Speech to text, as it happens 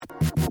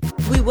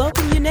We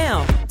welcome you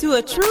now to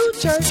A True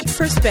Church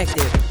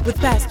Perspective with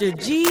Pastor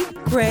G.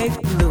 Craig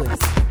Lewis.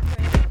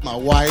 My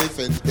wife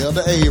and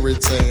Elder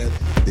Arid said,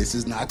 this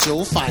is not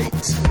your fight.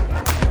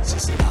 This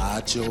is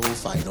not your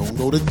fight. Don't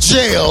go to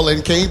jail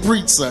and can't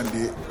preach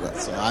Sunday.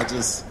 So I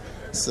just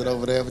sit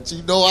over there. But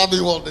you know I be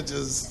wanting to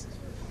just,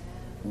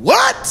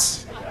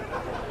 what?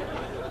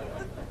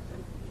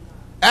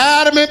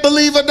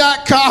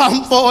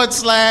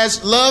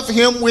 AdamandBeliever.com/love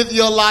him with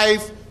your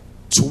life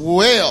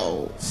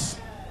 12.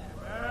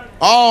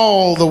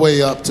 All the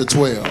way up to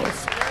 12.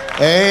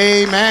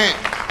 Amen.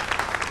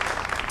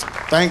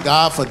 Thank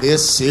God for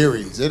this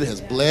series. It has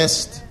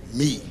blessed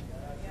me.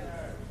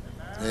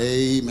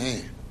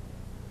 Amen.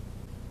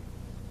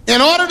 In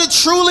order to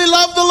truly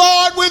love the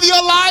Lord with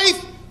your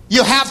life,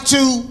 you have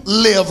to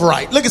live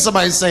right. Look at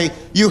somebody and say,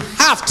 you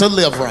have to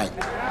live right.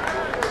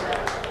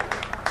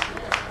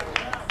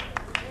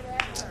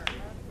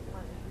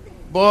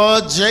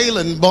 Boy,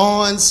 Jalen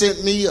Bourne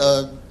sent me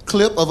a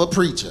clip of a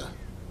preacher.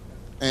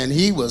 And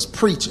he was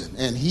preaching.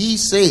 And he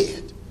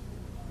said,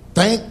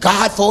 thank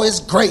God for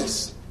his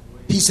grace.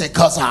 He said,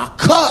 because I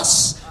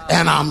cuss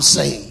and I'm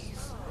saved.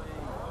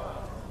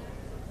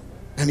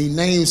 And he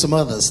named some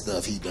other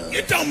stuff he does.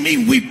 It don't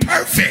mean we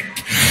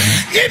perfect.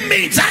 It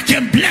means I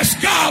can bless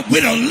God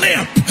with a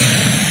limp.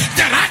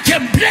 That I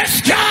can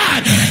bless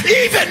God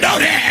even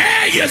though there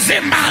are areas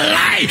in my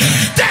life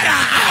that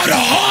are out of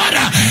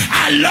order.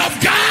 I love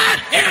God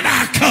and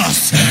I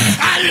cuss.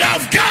 I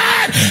love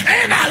God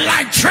and I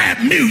like trap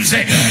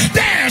music.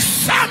 There's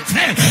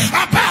something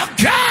about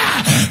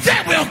God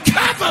that will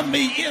cover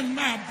me in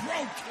my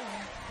broken.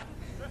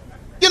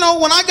 You know,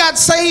 when I got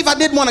saved, I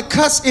didn't want to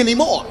cuss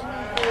anymore.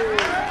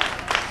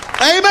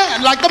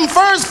 Amen. Like them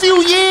first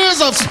few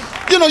years of,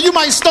 you know, you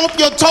might stomp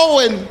your toe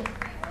and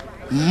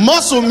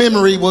muscle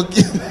memory will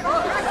get.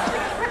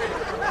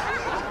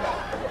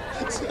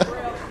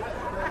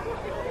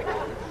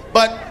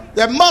 But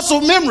that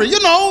muscle memory,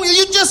 you know,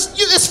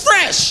 it's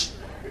fresh.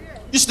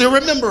 You still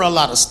remember a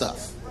lot of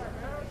stuff.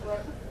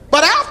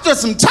 But after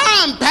some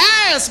time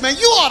passed, man,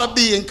 you ought to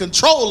be in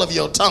control of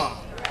your tongue.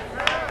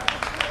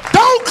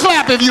 Don't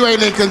clap if you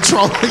ain't in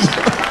control of your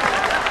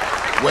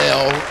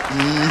Well,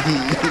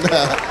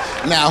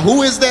 now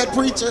who is that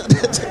preacher?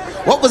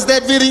 What was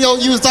that video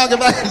you was talking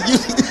about?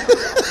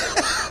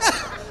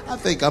 I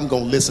think I'm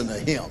going to listen to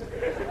him.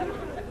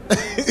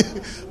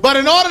 But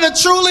in order to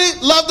truly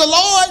love the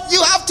Lord,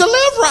 you have to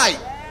live right.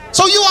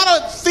 So you ought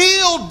to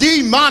feel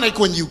demonic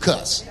when you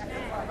cuss.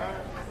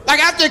 Like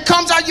after it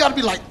comes out, you ought to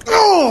be like,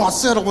 oh, I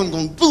said I wasn't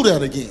going to do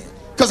that again.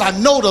 Because I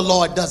know the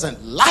Lord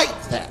doesn't like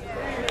that.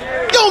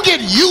 You don't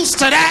get used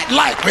to that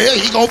like, well,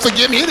 he going to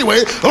forgive me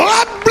anyway.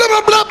 Blah, blah,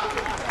 blah, blah.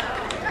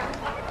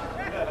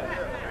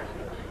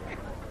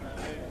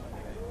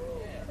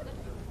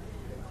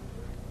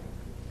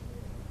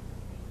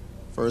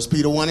 1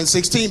 Peter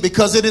 1:16,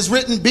 because it is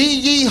written, be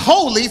ye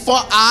holy, for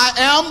I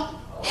am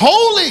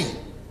holy.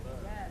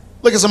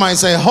 Look at somebody and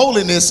say,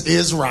 holiness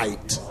is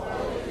right.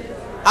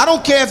 I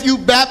don't care if you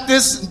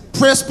Baptist,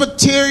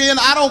 Presbyterian,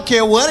 I don't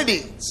care what it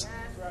is.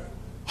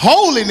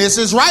 Holiness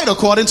is right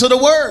according to the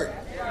word.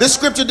 This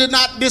scripture did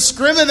not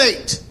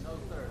discriminate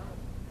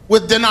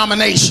with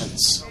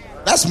denominations.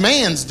 That's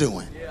man's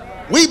doing.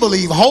 We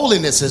believe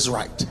holiness is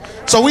right.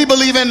 So we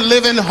believe in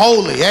living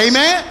holy.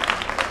 Amen.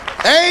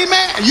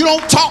 Amen. You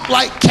don't talk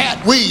like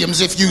Cat Williams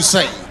if you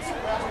save.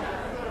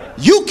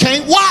 You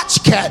can't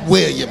watch Cat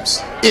Williams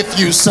if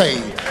you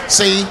save.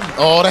 See,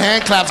 all the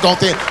hand claps going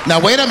through. Now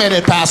wait a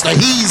minute, Pastor.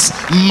 He's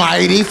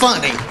mighty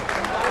funny.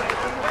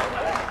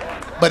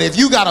 But if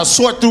you got to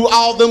sort through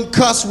all them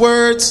cuss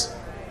words,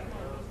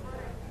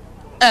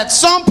 at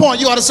some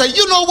point you ought to say,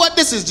 you know what?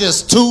 This is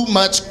just too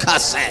much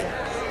cussing.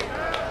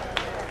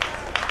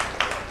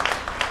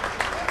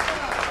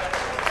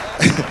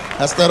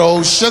 That's that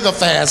old sugar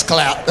fast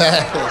clap.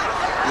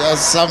 Yeah,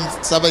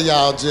 some of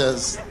y'all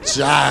just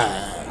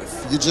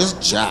jive. You just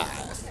jive.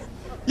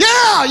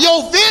 Yeah,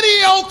 your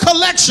video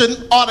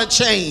collection ought to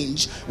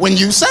change when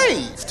you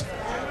saved.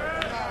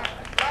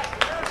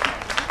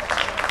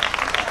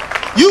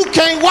 You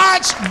can't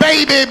watch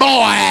Baby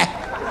Boy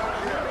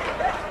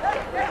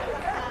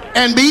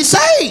and be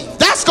saved.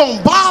 That's going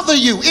to bother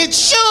you. It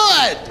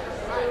should.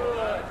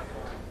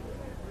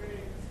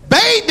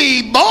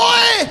 Baby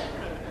Boy,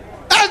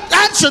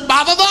 that should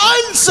bother the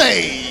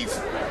unsaved.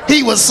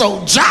 He was so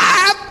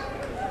jive.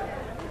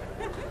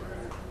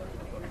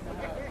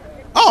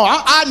 Oh,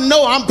 I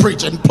know I'm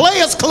preaching.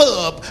 Players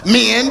Club,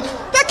 men,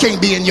 that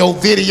can't be in your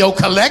video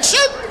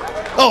collection.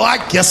 Oh, I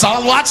guess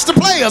I'll watch the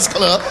Players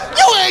Club.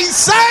 You ain't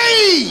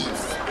saved.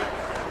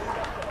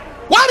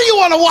 Why do you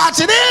want to watch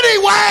it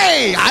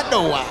anyway? I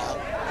know why.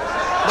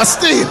 But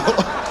still,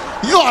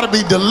 you ought to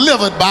be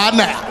delivered by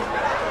now.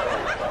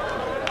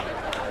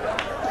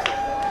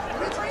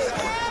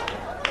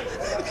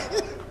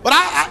 But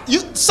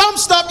some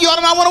stuff you ought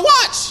to not want to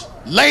watch.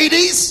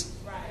 Ladies.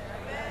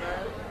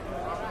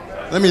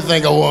 Let me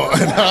think of one.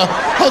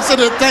 I'm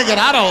sitting there thinking,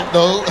 I don't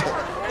know.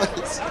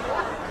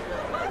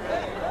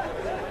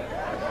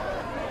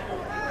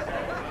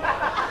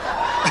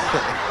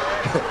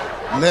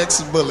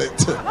 Next bullet.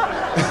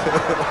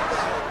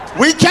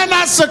 We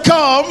cannot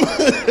succumb.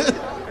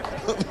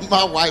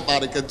 My wife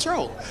out of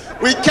control.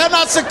 We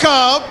cannot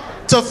succumb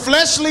to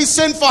fleshly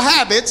sinful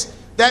habits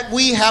that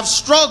we have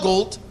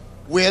struggled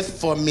with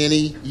for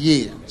many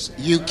years.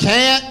 You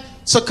can't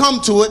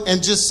succumb to it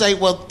and just say,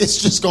 well,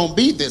 it's just going to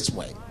be this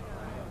way.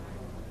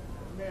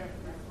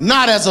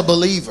 Not as a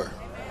believer.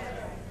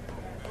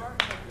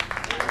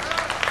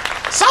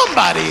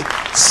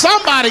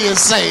 Somebody is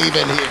saved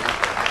in here.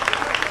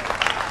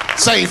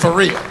 Saved for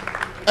real.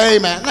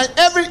 Amen. Like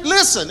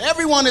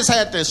everyone has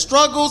had their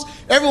struggles.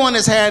 Everyone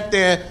has had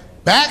their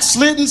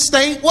backslidden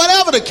state,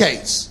 whatever the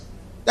case.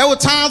 There were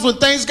times when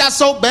things got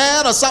so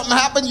bad or something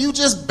happened, you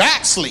just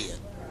backslid.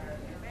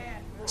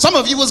 Some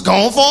of you was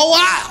gone for a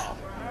while.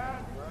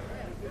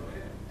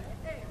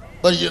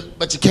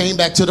 But you came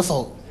back to the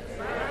fold.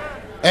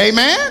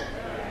 Amen?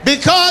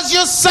 Because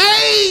you're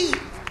saved.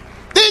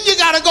 Then you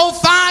got to go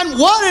find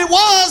what it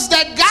was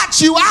that got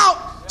you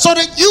out so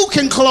that you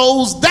can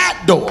close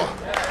that door.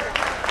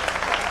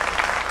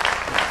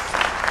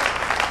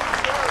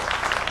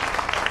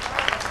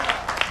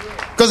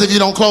 Because if you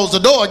don't close the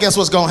door, guess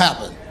what's going to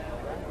happen?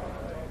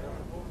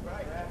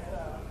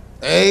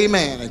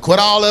 Amen. And quit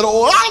all that,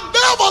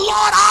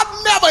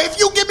 I'll never, if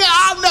you give me,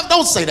 I'll never.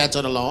 Don't say that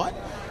to the Lord.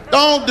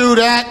 Don't do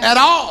that at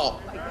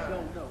all.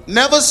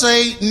 Never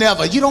say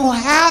never. You don't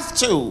have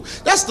to.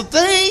 That's the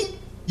thing.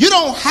 You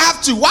don't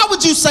have to. Why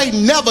would you say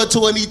never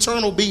to an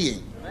eternal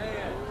being?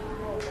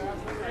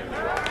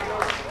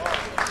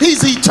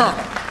 He's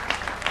eternal.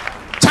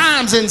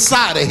 Time's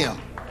inside of him.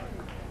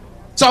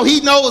 So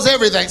he knows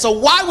everything. So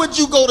why would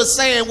you go to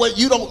saying what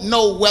you don't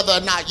know whether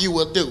or not you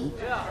will do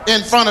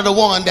in front of the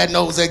one that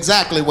knows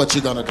exactly what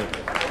you're going to do?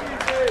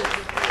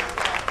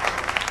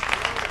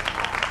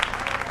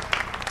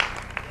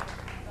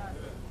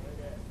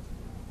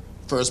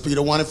 1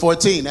 Peter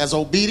 1:14, as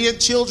obedient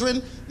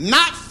children,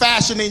 not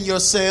fashioning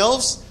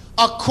yourselves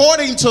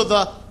according to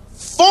the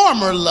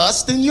former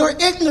lust in your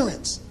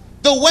ignorance.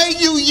 The way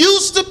you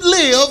used to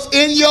live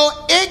in your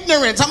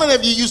ignorance. How many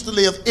of you used to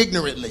live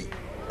ignorantly?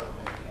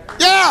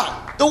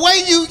 Yeah, the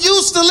way you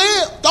used to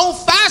live. Don't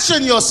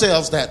fashion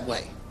yourselves that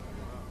way.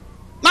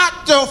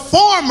 Not the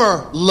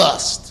former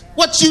lust.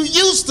 What you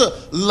used to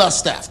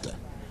lust after.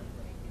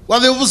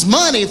 Whether it was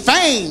money,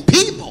 fame,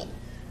 people,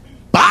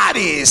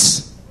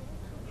 bodies,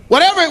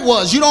 whatever it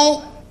was, you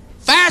don't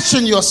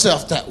fashion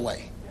yourself that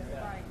way.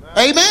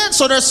 Amen?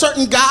 So there's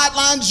certain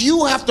guidelines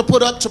you have to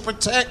put up to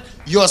protect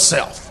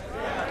yourself.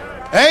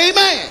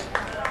 Amen.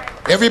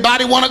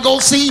 Everybody want to go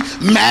see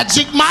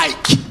Magic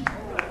Mike.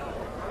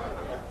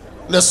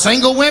 The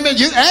single women,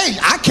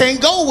 I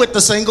can't go with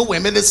the single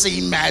women to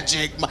see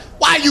Magic Mike.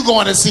 Why are you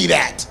going to see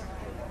that?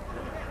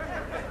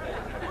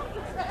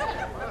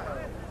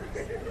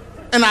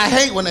 And I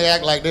hate when they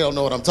act like they don't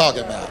know what I'm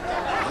talking about.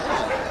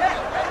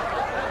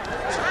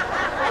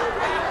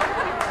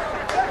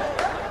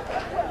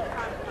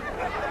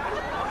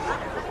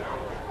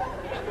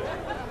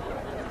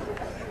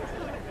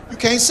 You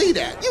can't see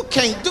that. You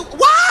can't do.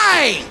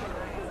 Why?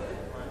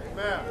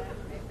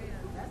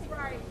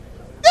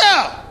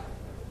 Yeah.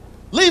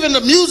 Leaving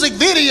the music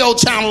video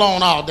channel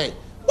on all day.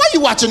 Why are you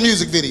watching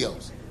music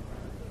videos?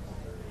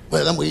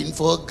 Well, I'm waiting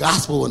for a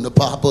gospel one to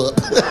pop up.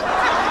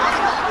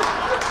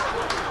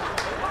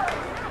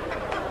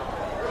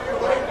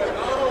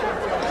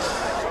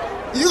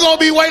 You're going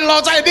to be waiting a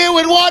long time. Then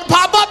when one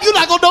pop up, you're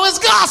not going to know it's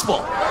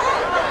gospel.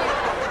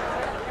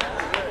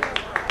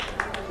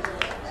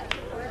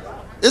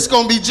 It's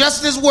going to be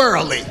just as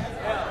worldly.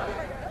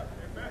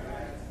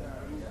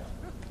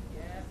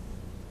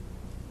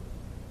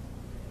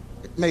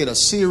 It made a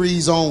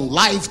series on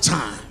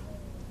Lifetime.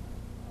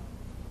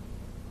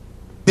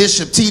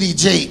 Bishop T.D.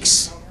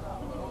 Jakes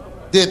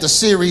did the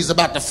series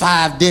about the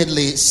 5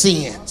 deadly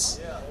sins.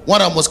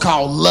 One of them was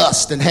called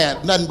Lust and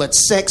had nothing but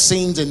sex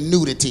scenes and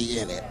nudity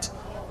in it.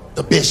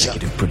 The Bishop.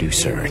 Executive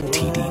producer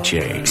T.D.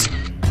 Jakes.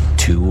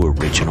 2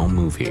 original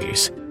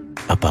movies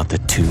about the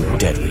 2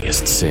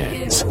 deadliest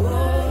sins.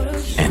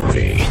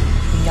 Envy.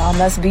 Y'all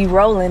must be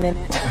rolling in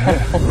it.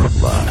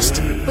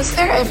 Lust. Was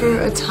there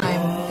ever a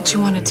time that you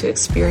wanted to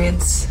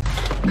experience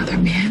another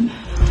man?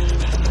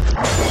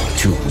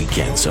 2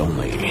 weekends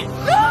only.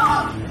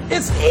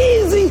 It's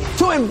easy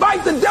to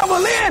invite the devil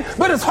in,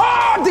 but it's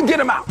hard to get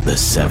him out. The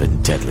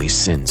 7 Deadly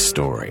Sins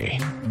story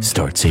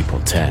starts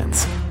April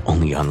 10th,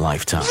 only on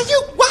Lifetime.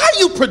 Why are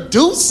you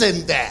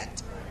producing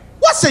that?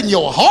 What's in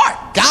your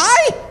heart,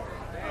 guy?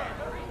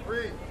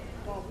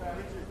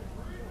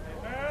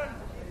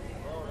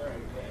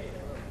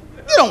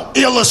 You don't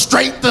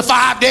illustrate the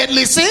 5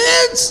 deadly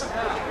sins.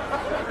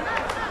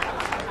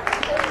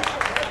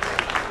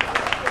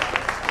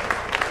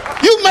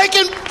 You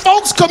making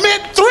folks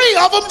commit 3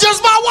 of them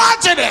just by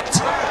watching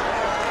it.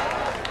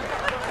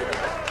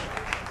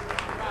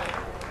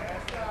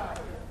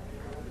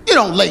 You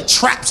don't lay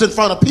traps in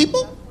front of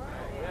people.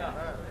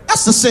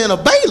 That's the sin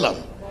of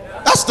Balaam.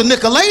 That's the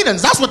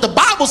Nicolaitans. That's what the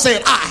Bible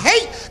said. I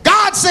hate.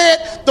 God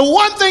said the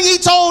one thing he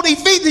told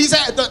Ephesians, he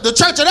said, the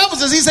church at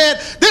Ephesus, he said,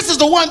 this is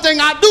the one thing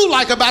I do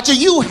like about you.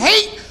 You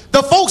hate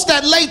The folks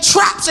that lay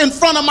traps in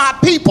front of my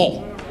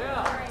people.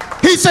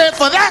 He said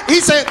for that, he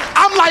said,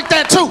 I'm like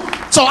that too.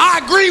 So I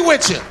agree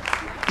with you.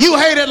 You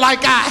hate it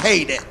like I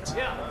hate it.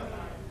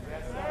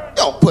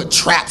 Don't put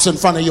traps in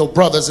front of your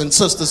brothers and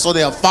sisters so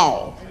they'll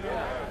fall.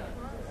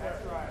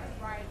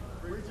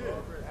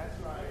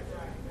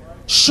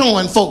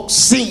 Showing folks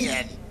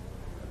sin.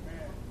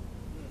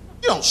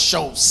 You don't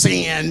show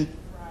sin.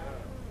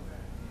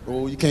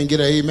 Oh, you can't get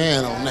an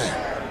amen on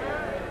that.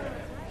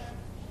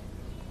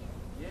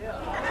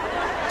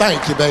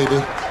 Thank you,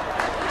 baby.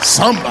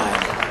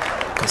 Somebody.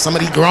 Because some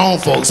of these grown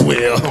folks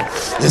will.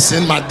 It's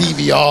in my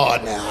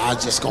DVR now. I'm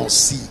just going to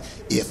see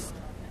if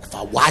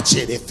I watch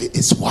it, if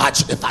it's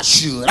watched, if I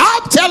should.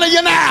 I'm telling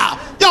you now,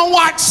 you don't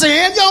watch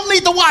sin. You don't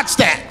need to watch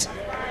that.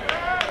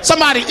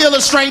 Somebody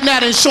illustrating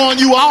that and showing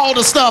you all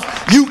the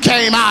stuff you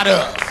came out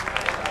of.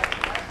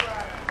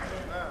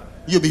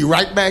 You'll be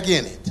right back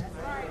in it.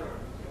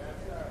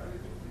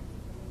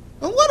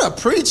 Well, what a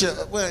preacher.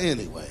 Well,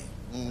 anyway,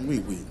 we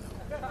know.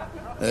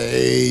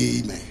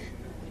 Amen.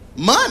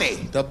 Money.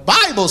 The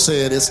Bible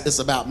said it's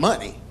about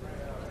money.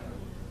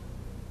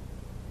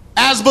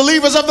 As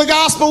believers of the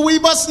gospel, we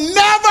must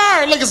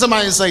never, look at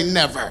somebody and say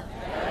never.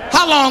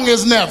 How long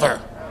is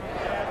never?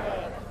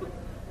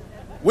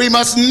 We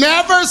must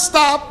never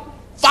stop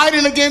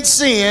fighting against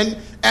sin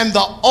and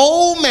the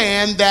old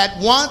man that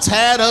once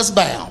had us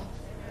bound.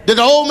 Did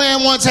the old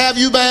man once have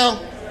you bound?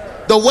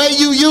 The way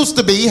you used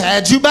to be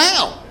had you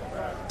bound.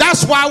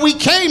 That's why we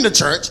came to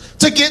church,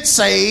 to get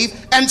saved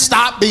and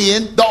stop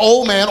being the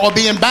old man or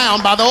being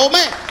bound by the old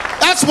man.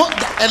 That's what,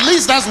 at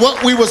least that's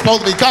what we were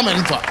supposed to be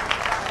coming for.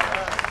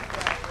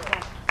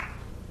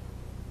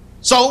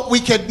 So we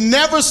could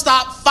never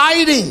stop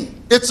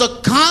fighting. It's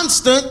a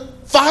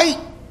constant fight.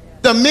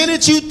 The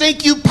minute you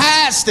think you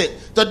passed it,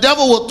 the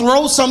devil will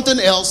throw something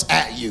else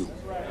at you.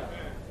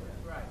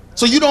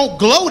 So you don't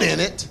gloat in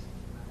it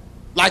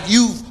like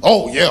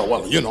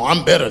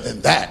I'm better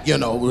than that,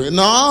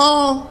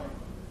 No.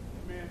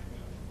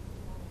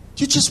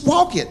 You just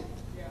walk it.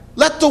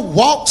 Let the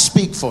walk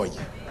speak for you.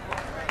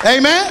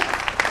 Amen?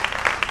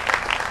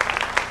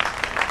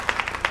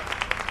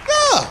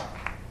 Yeah.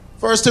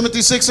 1 Timothy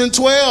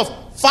 6:12.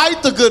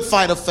 Fight the good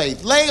fight of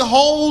faith. Lay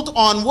hold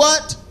on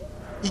what?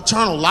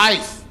 Eternal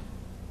life.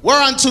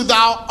 Whereunto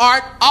thou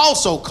art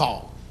also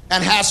called,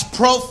 and hast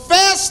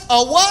professed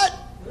a what?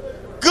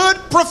 Good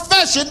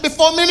profession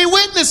before many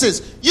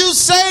witnesses. You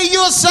say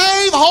you're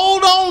saved,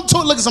 hold on to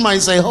it. Look at somebody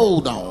and say,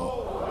 hold on.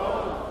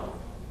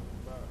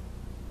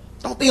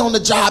 Don't be on the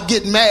job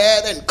getting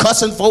mad and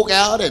cussing folk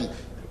out and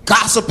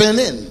gossiping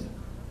and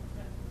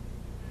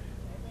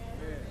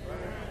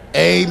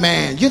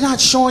amen. You're not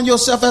showing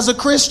yourself as a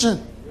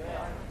Christian.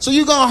 So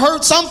you're going to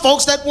hurt some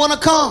folks that want to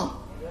come.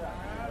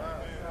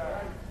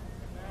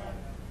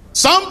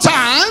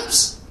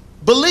 Sometimes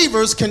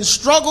believers can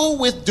struggle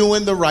with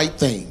doing the right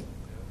thing.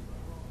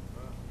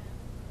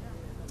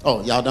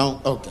 Oh, y'all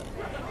don't? Okay.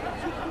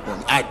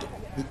 I do.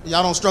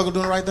 Y'all don't struggle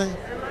doing the right thing?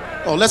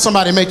 Oh, let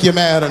somebody make you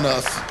mad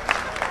enough.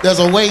 There's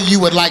a way you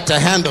would like to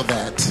handle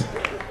that,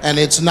 and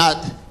it's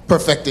not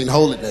perfecting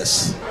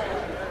holiness.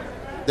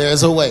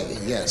 There's a way,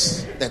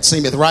 yes, that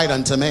seemeth right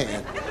unto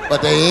man,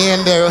 but the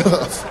end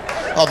thereof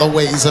are the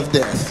ways of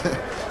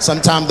death.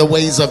 Sometimes the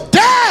ways of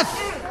death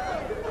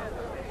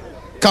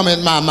come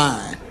in my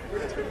mind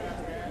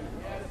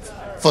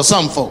for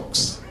some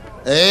folks.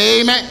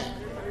 Amen.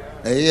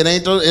 It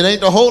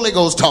ain't the Holy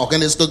Ghost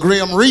talking, it's the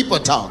Grim Reaper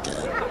talking.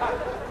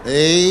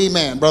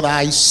 Amen. Brother,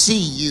 I see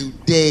you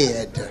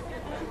dead.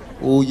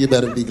 Oh, you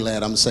better be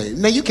glad I'm saved.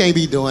 Now, you can't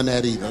be doing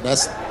that either.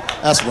 That's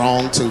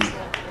wrong, too.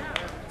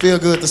 Feel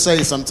good to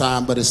say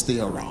sometime, but it's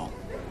still wrong.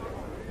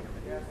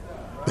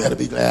 Better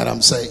be glad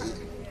I'm saved.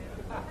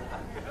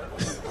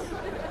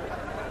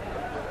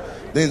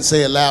 Then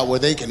say it loud where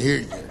they can hear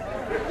you.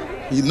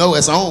 You know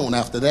it's on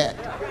after that.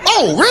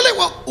 Oh, really?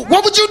 Well,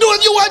 what would you do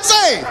if you weren't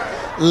saved?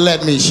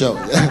 Let me show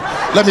you.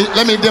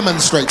 Let me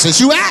demonstrate. Since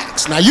you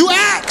asked. Now, you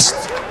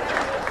asked.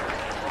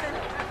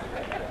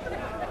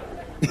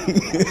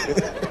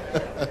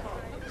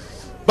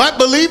 But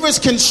believers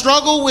can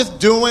struggle with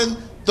doing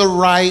the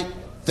right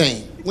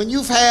thing. When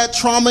you've had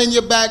trauma in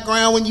your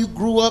background, when you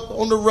grew up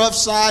on the rough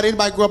side,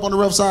 anybody grew up on the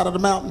rough side of the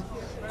mountain?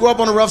 Grew up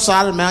on the rough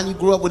side of the mountain, you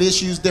grew up with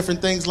issues,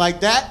 different things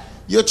like that.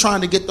 You're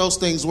trying to get those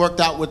things worked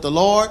out with the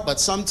Lord, but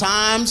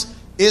sometimes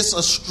it's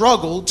a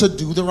struggle to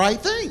do the right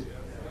thing.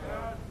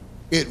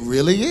 It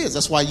really is.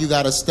 That's why you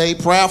got to stay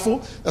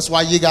prayerful. That's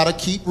why you got to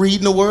keep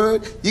reading the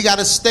word. You got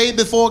to stay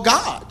before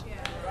God.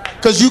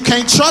 Because you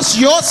can't trust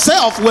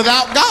yourself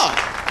without God.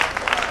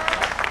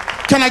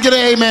 Can I get an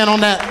amen on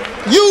that?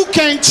 You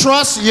can't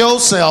trust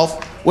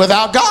yourself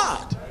without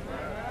God.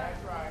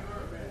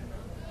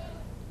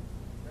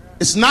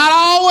 It's not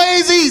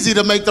always easy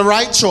to make the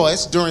right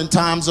choice during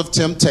times of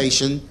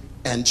temptation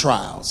and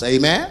trials.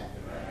 Amen?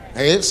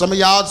 Hey, some of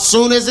y'all, as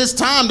soon as it's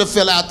time to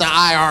fill out the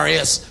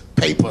IRS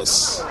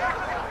papers,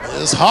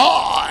 it's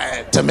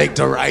hard to make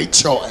the right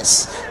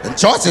choice. The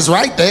choice is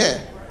right there.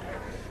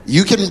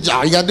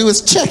 All you got to do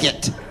is check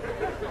it.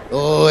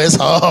 Oh, it's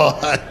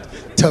hard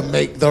to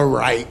make the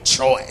right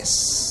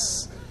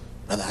choice.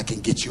 Brother, I can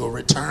get you a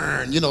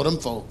return. You know them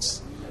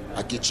folks.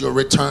 I get you a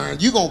return.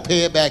 You gonna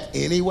pay it back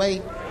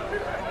anyway?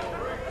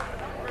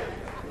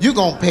 You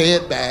gonna pay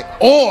it back,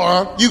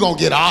 or you gonna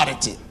get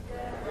audited.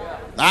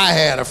 I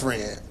had a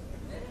friend,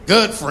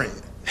 good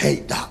friend. Hey,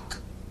 doc,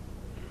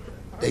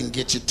 they can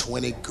get you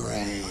 20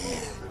 grand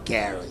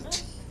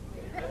guaranteed.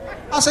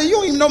 I said, you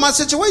don't even know my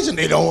situation.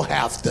 They don't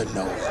have to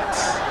know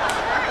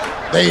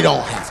it. They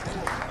don't have to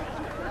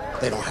know.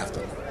 They don't have to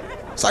know.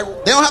 It's like,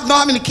 they don't have to know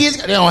how many kids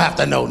you got. They don't have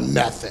to know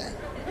nothing.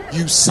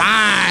 You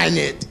sign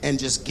it and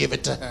just give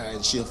it to her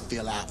and she'll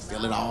fill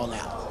it all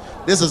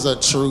out. This is a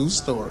true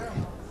story.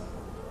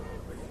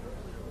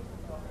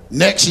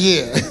 Next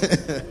year,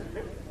 I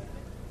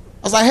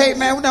was like, hey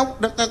man, now,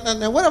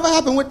 whatever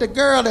happened with the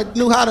girl that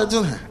knew how to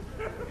do it?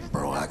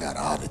 Bro, I got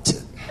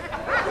audited.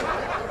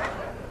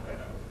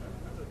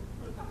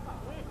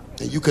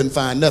 And you couldn't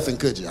find nothing,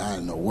 could you? I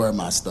didn't know where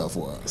my stuff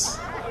was.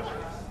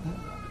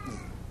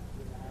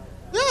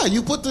 Yeah,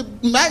 you put the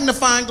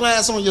magnifying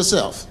glass on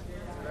yourself.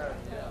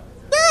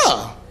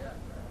 Yeah.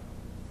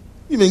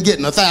 You've been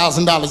getting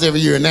 $1,000 every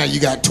year and now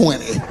you got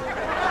 20.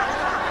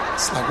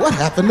 It's like, what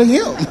happened to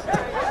him?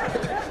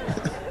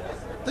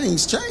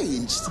 Things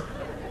changed.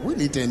 We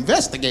need to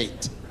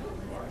investigate.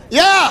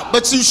 Yeah,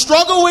 but you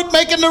struggle with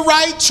making the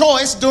right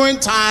choice during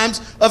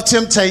times of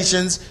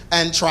temptations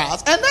and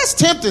trials. And that's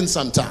tempting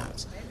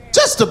sometimes.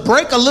 Just to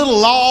break a little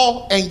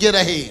law and get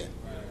ahead.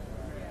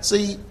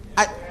 See,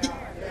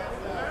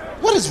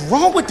 what is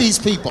wrong with these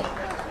people?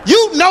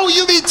 You know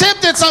you be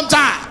tempted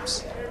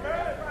sometimes.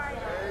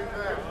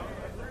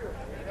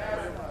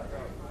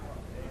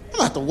 I'm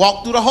gonna have to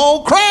walk through the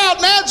whole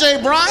crowd now,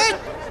 Jay Bryant,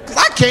 because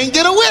I can't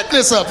get a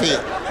witness up here.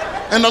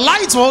 And the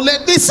lights won't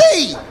let me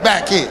see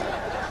back here.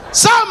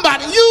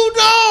 Somebody, you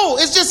know,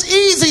 it's just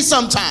easy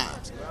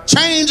sometimes.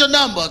 Change a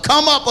number,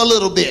 come up a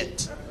little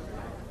bit.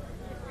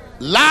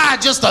 Lie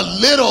just a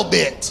little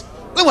bit.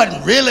 It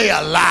wasn't really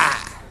a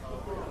lie.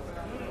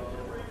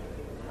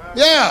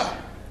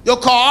 Yeah, your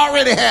car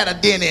already had a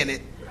dent in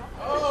it.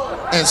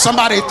 And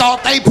somebody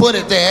thought they put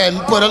it there and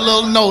put a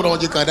little note on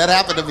your car. That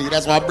happened to me.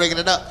 That's why I'm bringing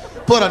it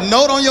up. Put a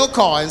note on your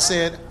car and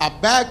said, I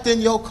backed in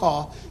your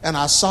car and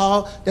I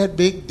saw that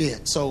big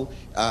dent. So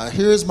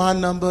here's my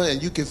number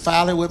and you can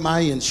file it with my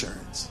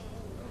insurance.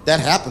 That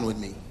happened with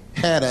me.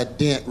 Had a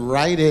dent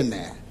right in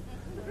there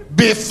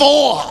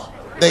before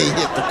they hit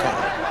the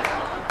car.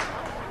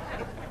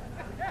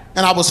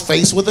 And I was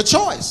faced with a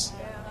choice.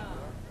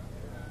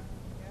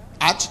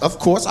 I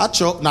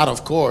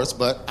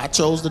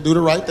chose to do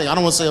the right thing. I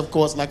don't want to say, of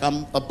course, like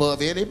I'm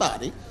above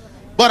anybody.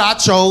 But I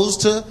chose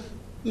to,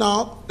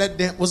 no, that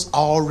dent was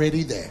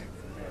already there.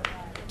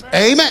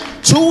 Amen.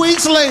 2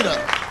 weeks later,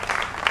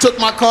 took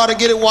my car to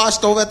get it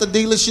washed over at the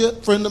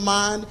dealership. Friend of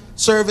mine,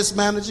 service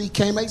manager, he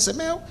came in, he said,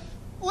 man,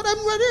 what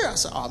happened right here? I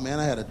said, oh, man,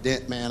 I had a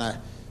dent, man.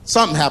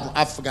 Something happened.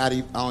 I forgot. I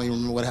don't even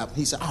remember what happened.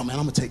 He said, oh, man,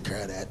 I'm going to take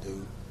care of that,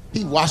 dude.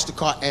 He washed the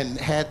car and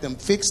had them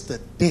fix the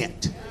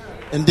dent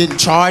and didn't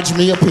charge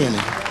me a penny.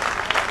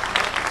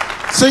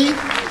 See?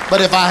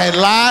 But if I had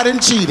lied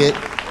and cheated,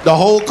 the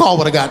whole car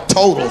would have got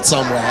totaled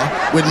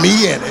somewhere with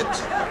me in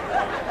it.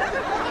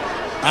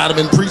 I'd have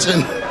been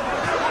preaching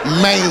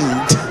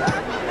maimed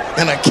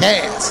in a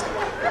cast,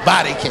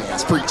 body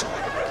cast, preaching.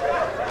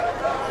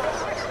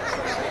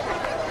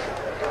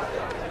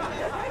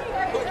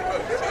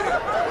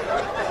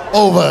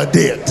 Over a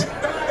dent.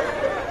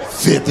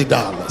 $50.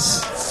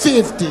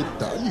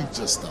 $50. You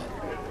just thought.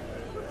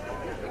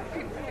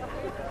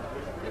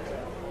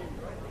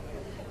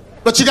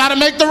 But you got to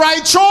make the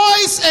right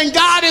choice, and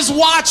God is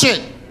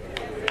watching.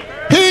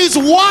 He's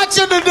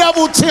watching the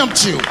devil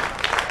tempt you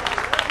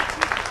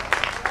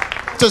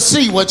to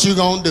see what you're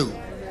going to do.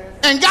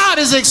 And God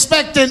is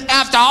expecting,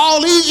 after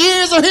all these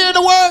years of hearing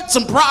the word,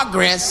 some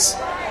progress.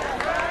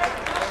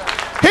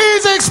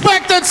 He's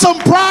expecting some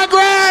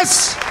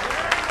progress.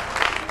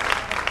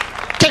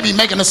 Can't be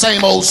making the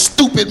same old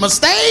stupid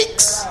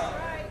mistakes.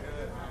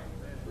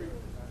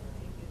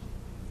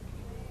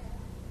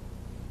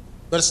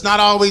 But it's not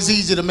always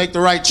easy to make the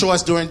right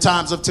choice during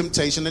times of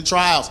temptation and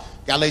trials.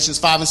 Galatians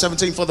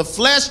 5:17, for the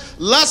flesh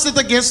lusteth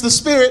against the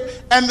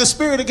spirit, and the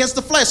spirit against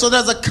the flesh. So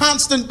there's a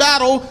constant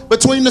battle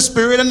between the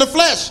spirit and the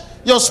flesh.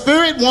 Your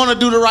spirit want to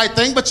do the right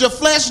thing, but your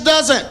flesh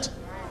doesn't.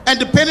 And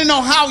depending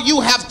on how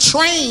you have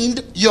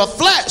trained your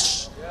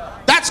flesh,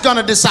 that's going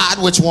to decide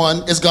which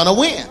one is going to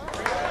win.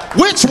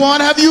 Which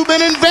one have you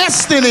been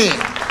investing in?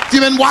 If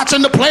you've been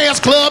watching the Players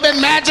Club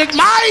and Magic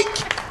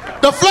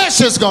Mike, the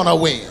flesh is going to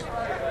win.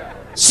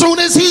 Soon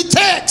as he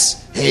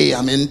texts, hey,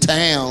 I'm in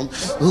town.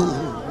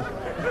 Ooh.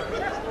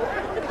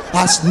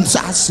 I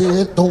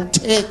said, don't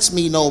text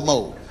me no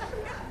more.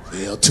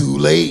 Well, too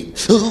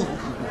late. Ooh.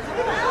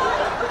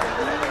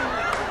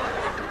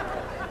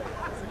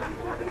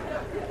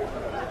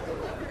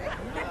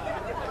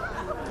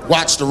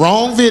 Watch the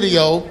wrong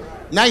video.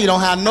 Now you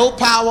don't have no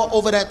power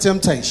over that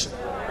temptation.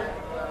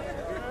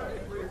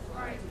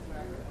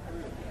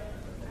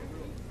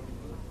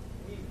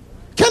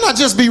 Can I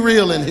just be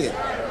real in here?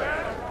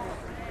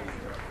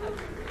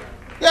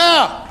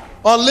 Yeah.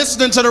 or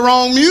listening to the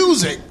wrong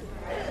music.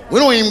 We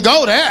don't even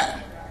go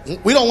there.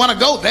 We don't want to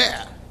go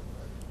there.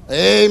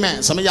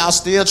 Amen. Some of y'all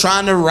still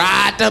trying to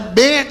ride the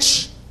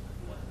bench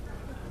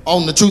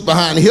on the truth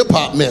behind the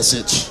hip-hop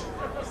message.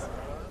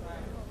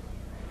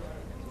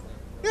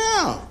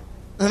 Yeah.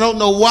 I don't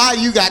know why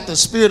you got the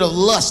spirit of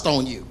lust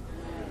on you.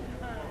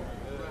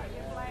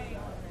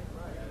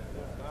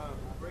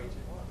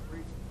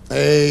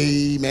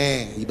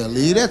 Amen. You better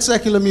leave that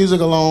secular music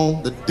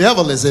alone. The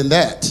devil is in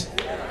that.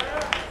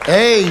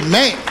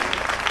 Amen.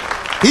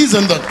 He's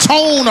in the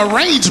tone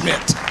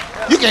arrangement.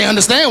 You can't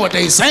understand what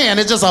they're saying.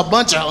 It's just a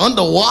bunch of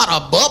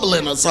underwater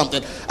bubbling or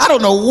something. I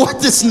don't know what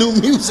this new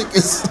music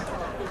is.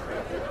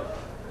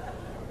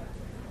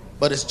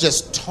 But it's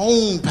just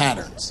tone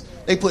patterns.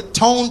 They put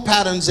tone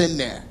patterns in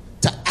there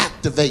to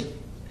activate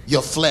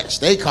your flesh.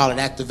 They call it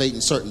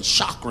activating certain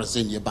chakras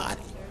in your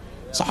body.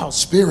 It's all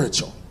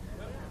spiritual.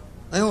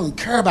 They don't even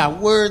care about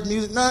words,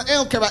 music. No, they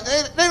don't care about.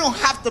 They don't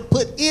have to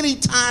put any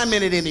time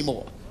in it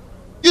anymore.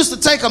 Used to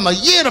take them a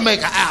year to make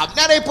an album.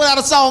 Now they put out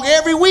a song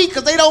every week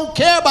because they don't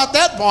care about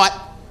that part.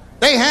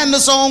 They hand the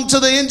song to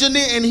the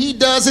engineer and he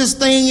does his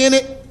thing in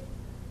it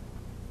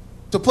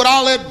to put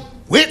all that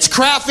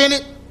witchcraft in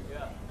it.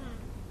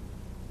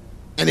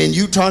 And then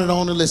you turn it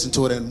on and listen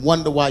to it and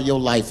wonder why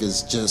your life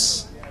is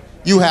just,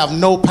 you have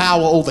no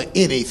power over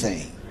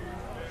anything.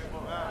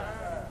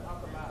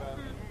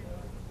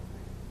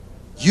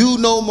 You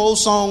know more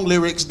song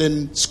lyrics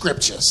than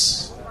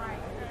scriptures.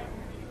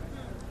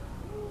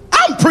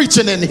 I'm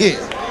preaching in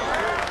here.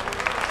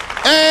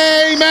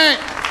 Amen.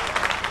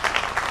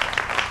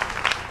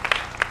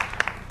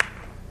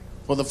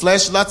 For the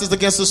flesh lusts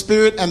against the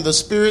spirit, and the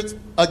spirit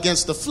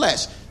against the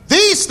flesh.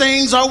 These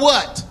things are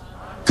what?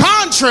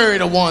 Contrary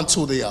to one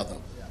to the other.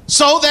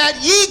 So that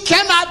ye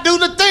cannot do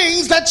the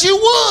things that you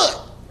would.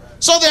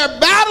 So they're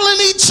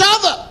battling each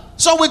other.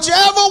 So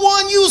whichever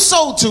one you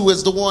sow to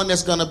is the one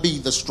that's going to be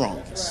the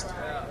strongest.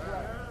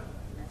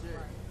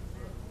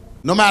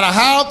 No matter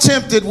how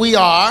tempted we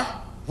are,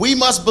 we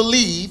must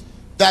believe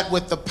that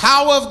with the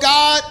power of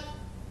God,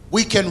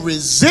 we can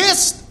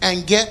resist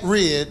and get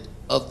rid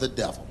of the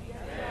devil.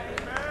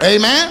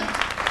 Amen?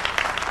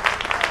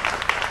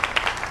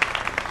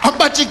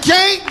 But you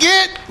can't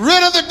get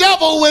rid of the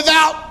devil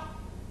without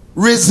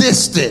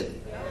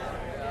resisting.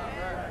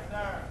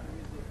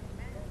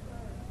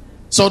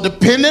 So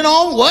depending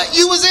on what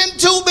you was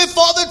into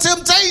before the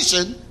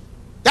temptation,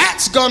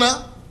 that's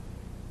gonna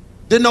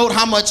denote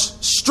how much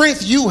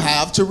strength you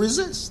have to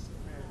resist.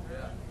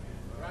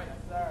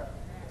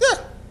 Yeah.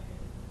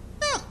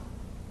 Yeah.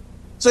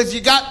 So if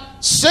you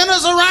got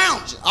sinners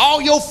around you,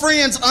 all your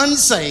friends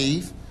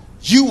unsaved,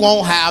 you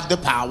won't have the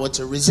power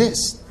to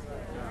resist.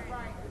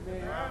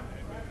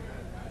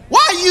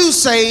 Why you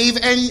saved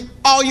and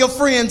all your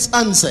friends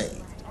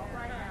unsaved?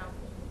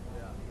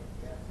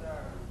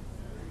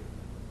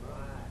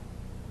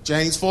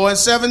 James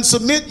 4:7,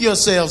 submit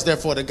yourselves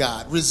therefore to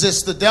God.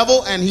 Resist the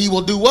devil and he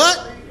will do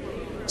what?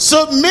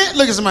 Submit.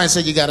 Look at somebody and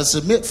say you got to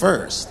submit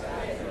first.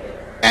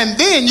 And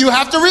then you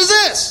have to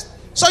resist.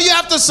 So you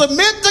have to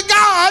submit to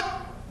God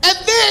and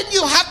then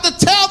you have to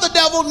tell the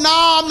devil,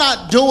 no, I'm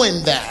not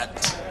doing that.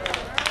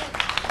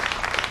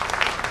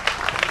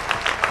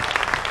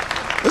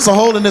 There's a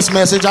hole in this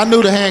message. I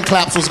knew the hand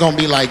claps was going to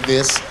be like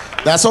this.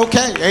 That's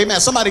okay.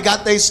 Amen. Somebody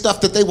got their stuff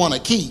that they want to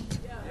keep.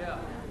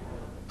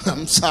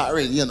 I'm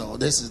sorry,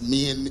 this is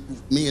me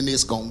and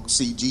this gonna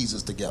see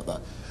Jesus together.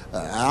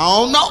 I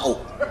don't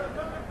know.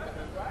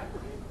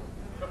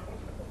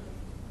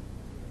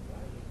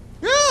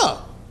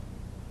 Yeah.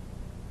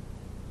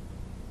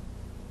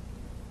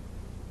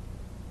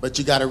 But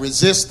you got to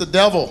resist the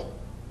devil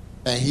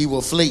and he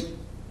will flee.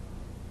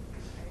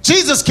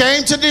 Jesus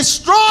came to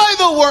destroy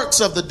the works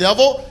of the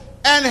devil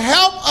and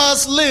help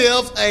us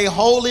live a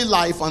holy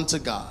life unto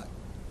God.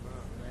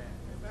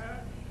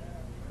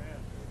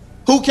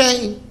 Who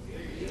came?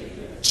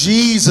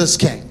 Jesus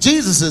came.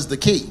 Jesus is the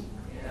key.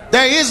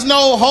 There is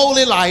no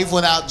holy life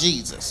without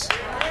Jesus.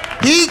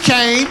 He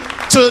came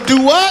to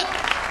do what?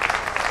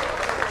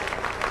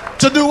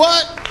 To do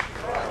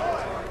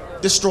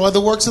what? Destroy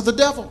the works of the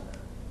devil.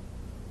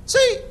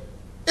 See,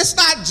 it's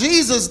not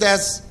Jesus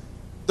that's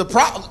the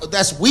problem,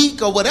 that's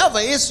weak or whatever.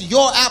 It's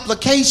your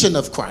application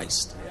of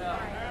Christ.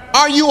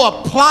 Are you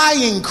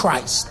applying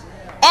Christ?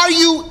 Are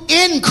you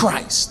in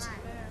Christ?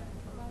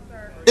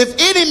 If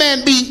any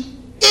man be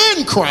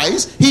in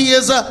Christ, he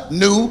is a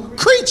new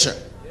creature.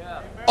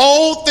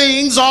 Old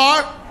things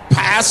are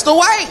passed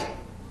away.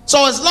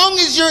 So as long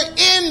as you're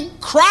in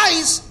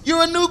Christ,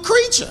 you're a new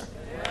creature.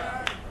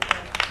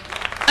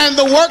 And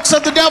the works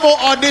of the devil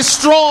are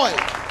destroyed.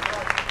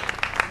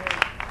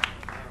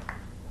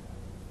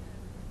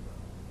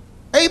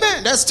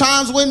 Amen. There's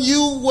times when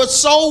you were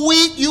so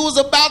weak, you was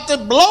about to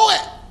blow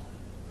it.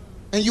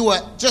 And you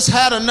just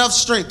had enough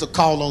strength to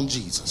call on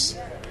Jesus.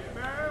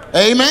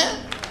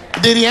 Amen.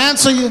 Did he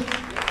answer you?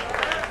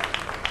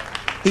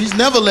 He's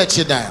never let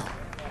you down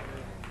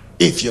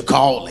if you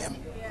call him.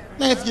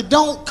 Now, if you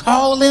don't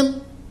call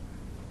him,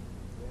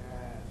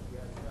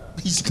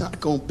 he's not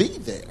going to be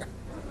there.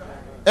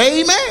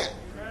 Amen.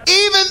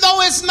 Even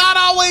though it's not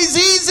always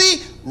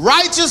easy,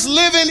 righteous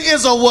living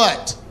is a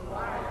what?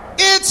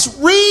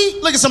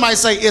 Look at somebody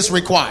say it's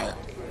required.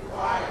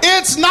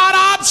 It's not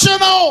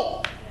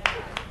optional.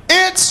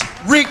 It's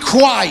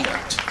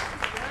required.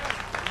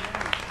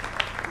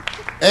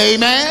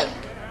 Amen.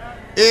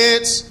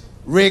 It's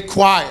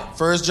required.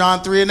 1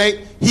 John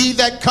 3:8. He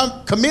that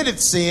committed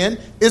sin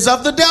is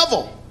of the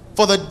devil,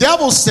 for the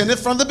devil sinned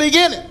from the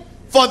beginning.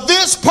 For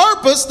this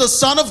purpose the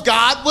Son of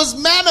God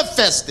was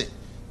manifested,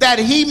 that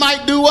he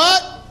might do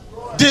what?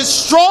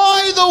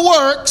 Destroy the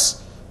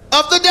works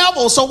of the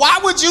devil. So why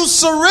would you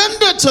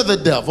surrender to the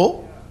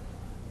devil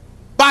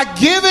by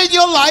giving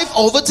your life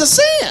over to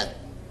sin?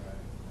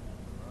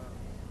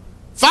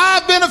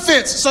 5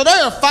 benefits. So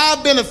there are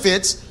 5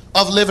 benefits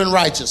of living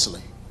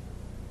righteously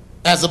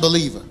as a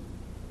believer,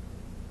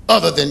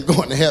 other than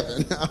going to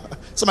heaven.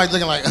 Somebody's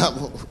looking like,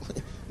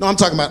 no, I'm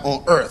talking about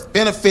on earth.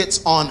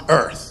 Benefits on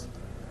earth.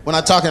 We're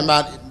not talking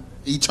about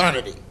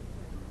eternity.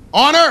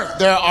 On earth,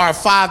 there are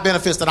 5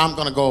 benefits that I'm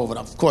going to go over.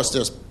 Of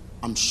course,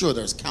 I'm sure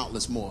there's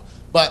countless more.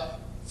 But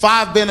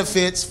 5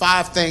 benefits,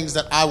 5 things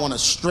that I want to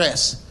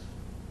stress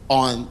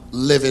on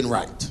living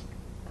right.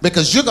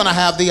 Because you're going to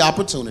have the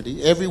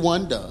opportunity.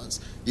 Everyone does.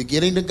 You're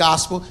getting the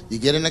gospel. You're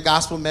getting the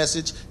gospel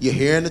message. You're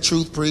hearing the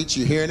truth preached.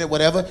 You're hearing it,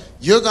 whatever.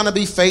 You're going to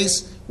be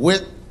faced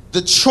with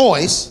the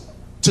choice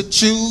to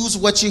choose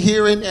what you're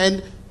hearing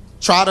and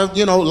try to,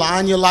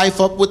 line your life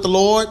up with the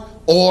Lord,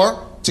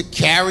 or to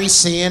carry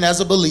sin as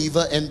a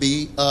believer and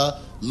be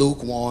a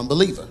lukewarm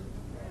believer.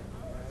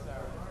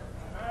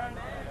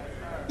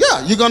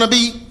 Yeah, you're going to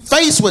be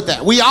faced with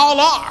that. We all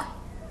are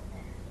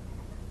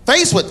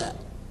faced with that.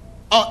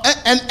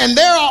 And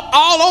they're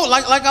all over,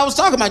 like I was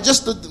talking about,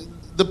 just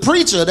the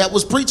preacher that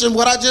was preaching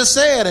what I just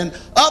said, and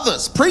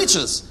others,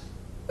 preachers,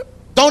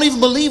 don't even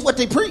believe what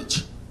they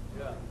preach.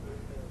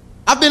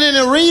 I've been in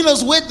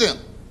arenas with them,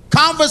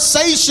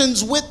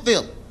 conversations with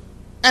them,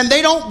 and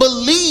they don't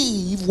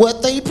believe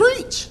what they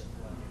preach.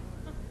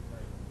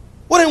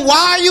 Well, then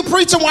why are you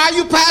preaching? Why are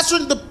you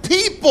pastoring? The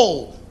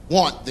people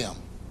want them.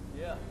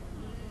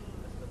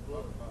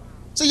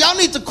 So y'all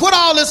need to quit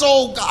all this,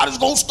 God is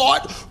going to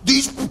start,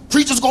 these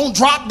preachers going to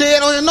drop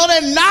dead on you. No,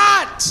 they're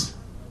not.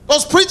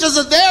 Those preachers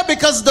are there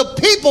because the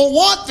people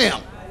want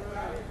them.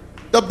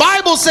 The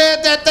Bible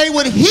said that they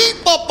would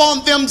heap up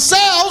on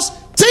themselves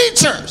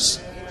teachers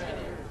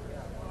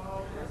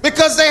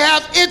because they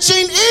have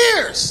itching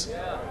ears.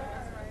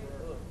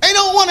 They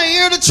don't want to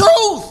hear the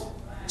truth.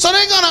 So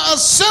they're going to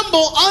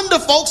assemble under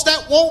folks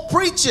that won't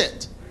preach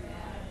it.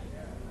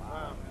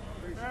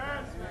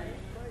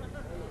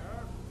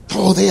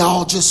 Oh, they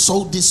all just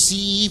so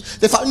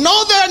deceived.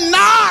 No, they're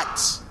not.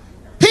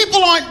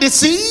 People aren't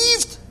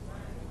deceived.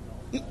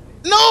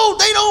 No,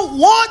 they don't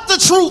want the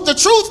truth. The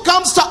truth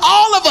comes to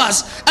all of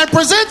us and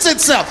presents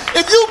itself.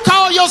 If you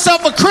call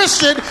yourself a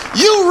Christian,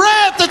 you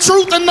read the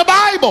truth in the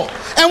Bible.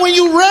 And when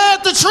you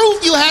read the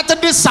truth, you had to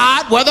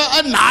decide whether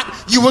or not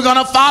you were going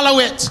to follow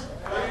it.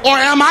 Or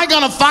am I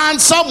going to find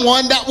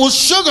someone that will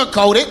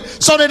sugarcoat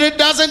it so that it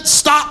doesn't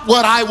stop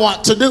what I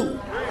want to do?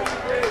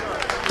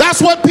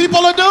 That's what people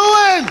are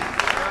doing.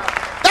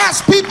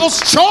 That's people's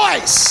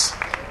choice.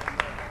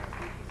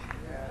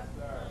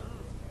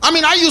 I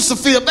mean, I used to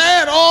feel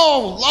bad.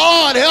 Oh,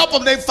 Lord, help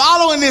them. They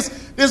following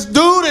this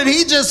dude, and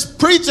he just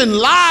preaching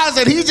lies,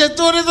 and he just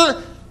doing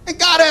this. And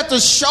God had to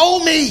show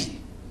me.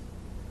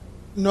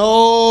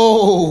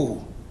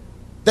 No,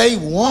 they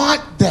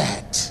want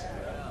that.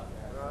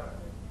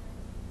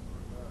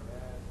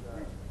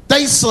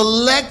 They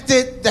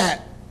selected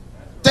that.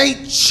 They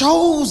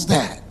chose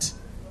that.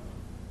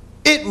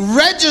 It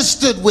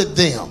registered with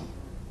them.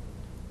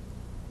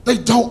 They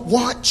don't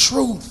want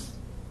truth.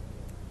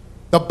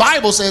 The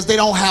Bible says they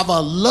don't have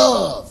a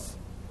love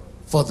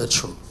for the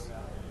truth.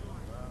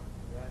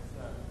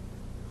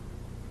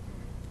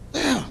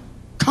 Yeah,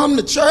 come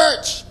to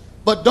church,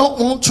 but don't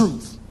want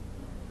truth.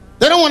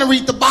 They don't want to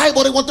read the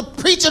Bible. They want the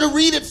preacher to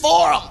read it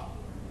for them.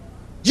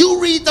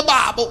 You read the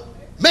Bible,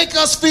 make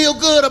us feel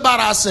good about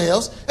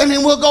ourselves, and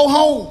then we'll go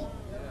home.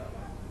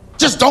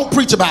 Just don't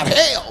preach about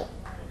hell.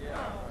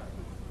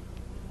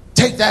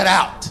 Take that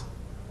out.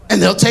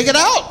 And they'll take it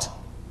out.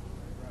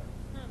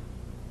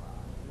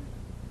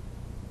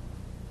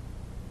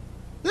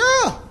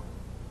 Yeah.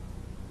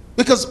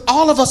 Because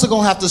all of us are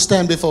going to have to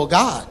stand before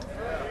God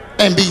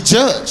and be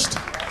judged.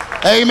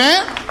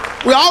 Amen.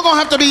 We're all going to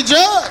have to be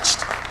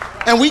judged.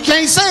 And we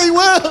can't say,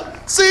 well,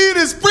 see,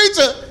 this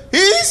preacher,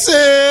 he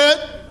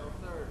said.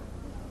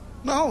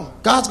 No.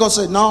 God's going to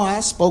say, no,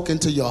 I spoke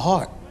into your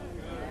heart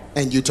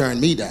and you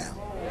turned me down.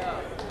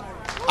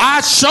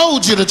 I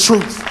showed you the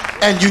truth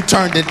and you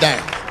turned it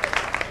down.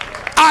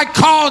 I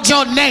called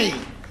your name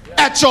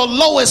at your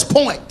lowest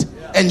point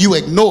and you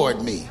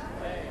ignored me.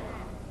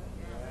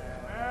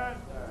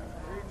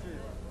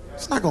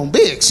 It's not going to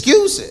be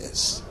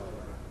excuses.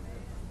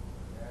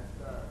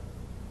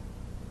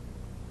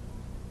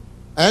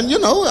 And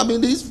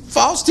these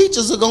false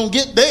teachers are going to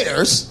get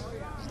theirs.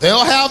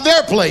 They'll have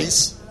their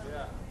place.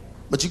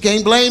 But you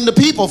can't blame the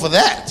people for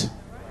that.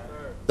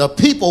 The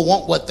people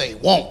want what they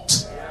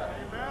want.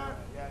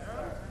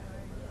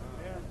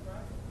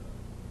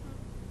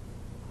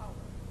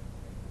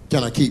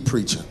 Can I keep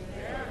preaching?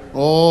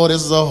 Oh,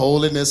 this is a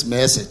holiness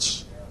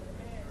message.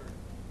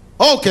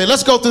 Okay,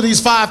 let's go through these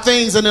 5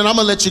 things and then I'm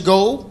going to let you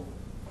go.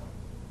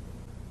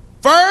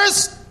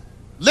 First,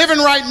 living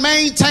right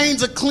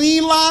maintains a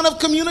clean line of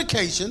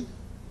communication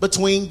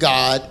between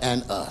God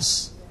and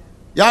us.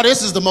 Y'all,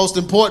 this is the most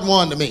important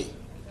one to me.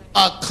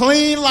 A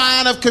clean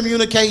line of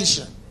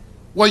communication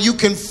where you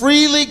can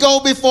freely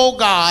go before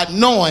God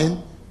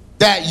knowing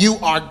that you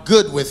are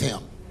good with him.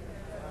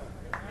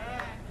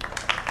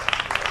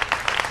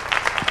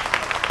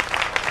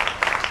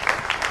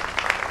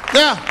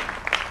 Yeah,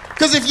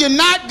 because if you're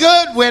not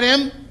good with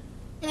him,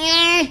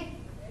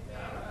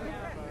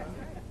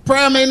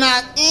 prayer may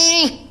not,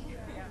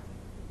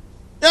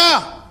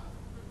 yeah,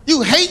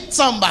 you hate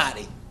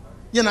somebody,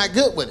 you're not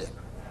good with it.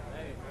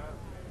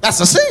 That's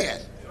a sin.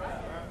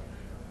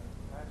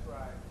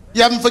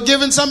 You haven't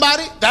forgiven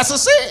somebody, that's a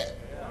sin.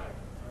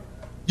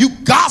 You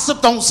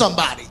gossiped on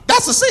somebody,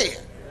 that's a sin.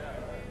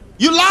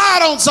 You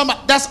lied on somebody.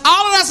 That's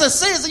all of that's a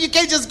sin. So you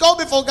can't just go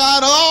before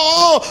God.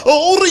 Oh,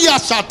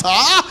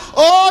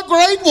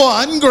 great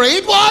one,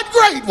 great one,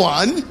 great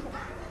one.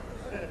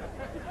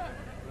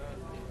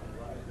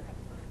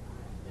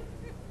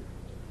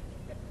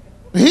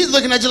 He's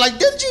looking at you like,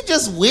 didn't you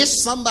just wish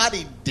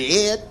somebody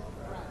dead?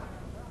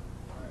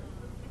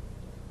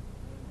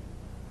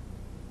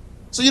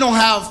 So you don't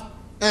have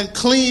a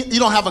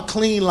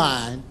clean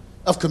line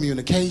of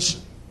communication.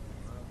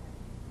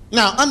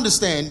 Now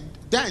understand,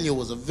 Daniel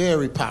was a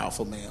very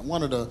powerful man,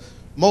 one of the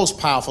most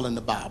powerful in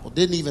the Bible.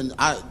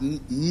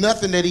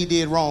 Nothing that he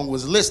did wrong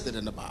was listed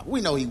in the Bible. We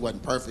know he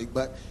wasn't perfect,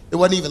 but it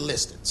wasn't even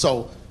listed.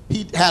 So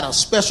he had a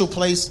special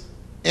place,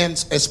 and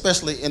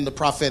especially in the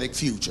prophetic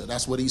future.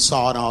 That's what he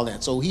saw and all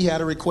that. So he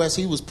had a request.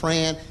 He was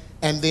praying,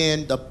 and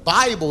then the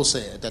Bible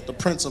said that the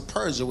prince of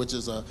Persia, which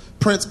is a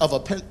prince of a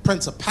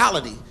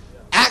principality,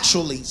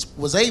 actually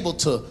was able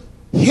to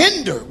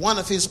hinder one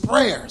of his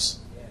prayers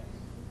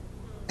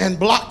and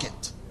block it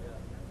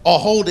or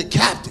hold it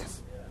captive.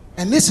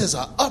 And this is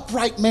an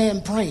upright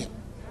man praying.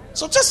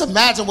 So just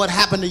imagine what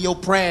happened to your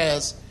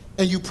prayers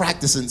and you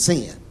practicing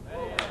sin.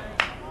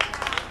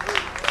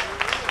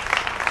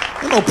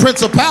 You know,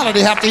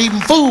 principality have to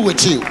even fool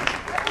with you.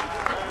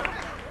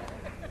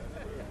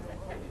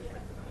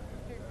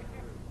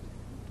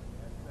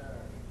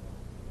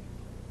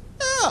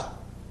 Yeah.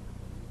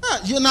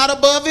 You're not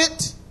above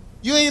it.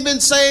 You ain't been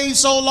saved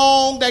so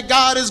long that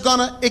God is going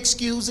to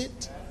excuse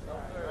it.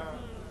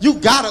 You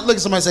got to look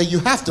at somebody and say, you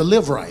have to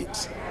live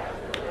right.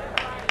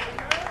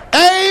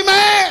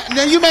 Amen.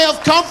 Now you may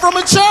have come from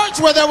a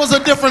church where there was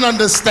a different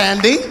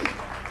understanding.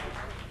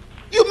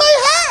 You may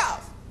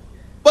have.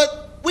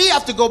 But we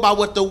have to go by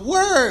what the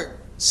word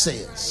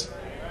says.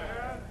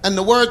 And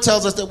the word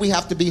tells us that we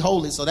have to be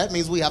holy. So that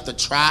means we have to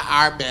try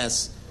our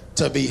best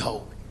to be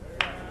holy.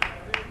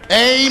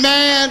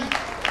 Amen.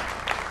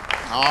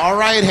 All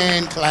right,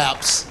 hand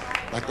claps.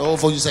 Like the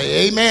old folks, you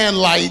say, amen,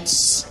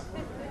 lights.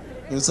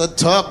 It's a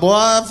tough,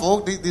 boy,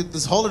 folk,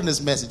 this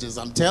holiness messages,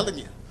 I'm telling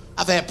you.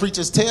 I've had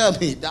preachers tell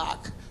me,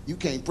 Doc, you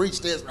can't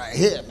preach this right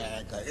here,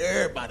 man, because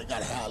everybody got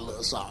to have a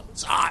little something.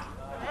 It's hot.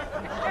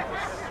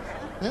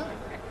 Yeah.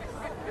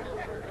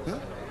 Yeah.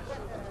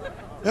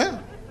 Yeah.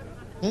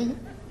 Mm-hmm.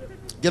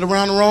 Get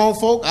around the wrong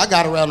folk. I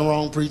got around the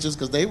wrong preachers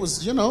because they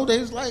was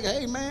like,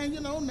 hey, man,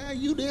 now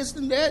you this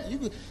and that. You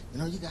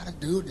got to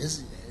do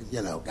this.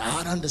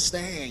 God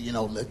understand.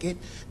 Look at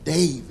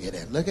David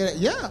and look at it.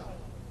 Yeah.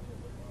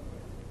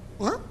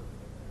 Huh?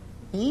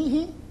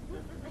 Mm-hmm.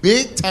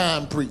 Big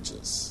time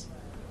preachers.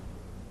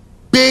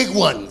 Big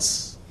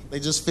ones. They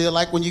just feel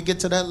like when you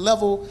get to that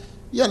level,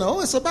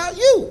 it's about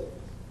you.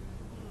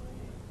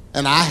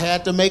 And I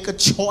had to make a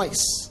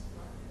choice.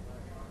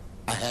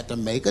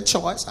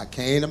 I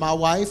came to my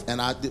wife, and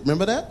I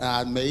remember that.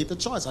 I made the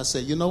choice. I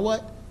said, you know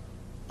what?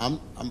 I'm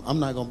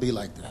not gonna be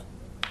like that.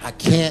 I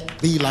can't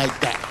be like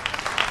that.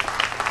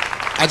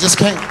 I just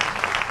can't.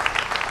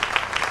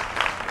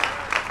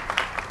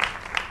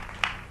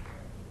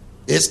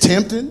 It's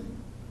tempting,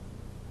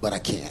 but I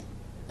can't.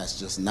 That's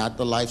just not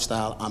the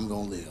lifestyle I'm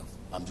gonna live.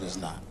 I'm just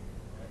not.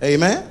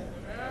 Amen?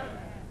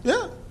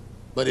 Yeah.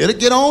 But it'll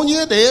get on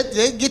you.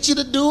 They get you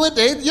to do it.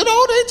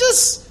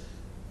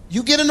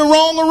 You get in the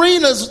wrong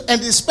arenas.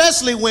 And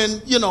especially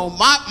when,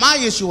 my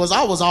issue was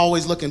I was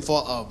always looking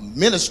for a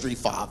ministry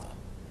father.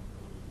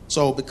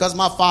 So because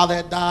my father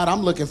had died,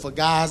 I'm looking for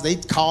guys. They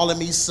calling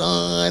me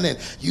son and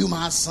you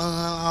my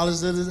son, all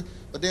this.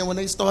 But then when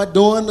they start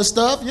doing the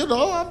stuff,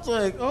 I'm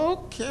like,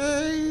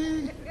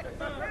 okay.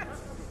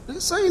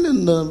 This ain't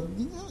in the,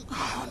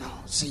 oh no,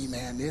 see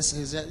man, this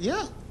is it.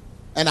 Yeah.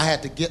 And I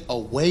had to get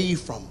away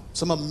from them.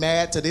 Some of them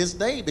mad to this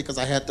day because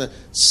I had to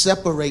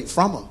separate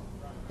from them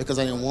because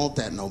I didn't want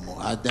that no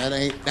more. That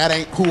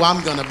ain't who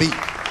I'm gonna be.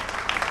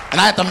 And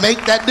I had to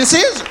make that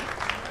decision.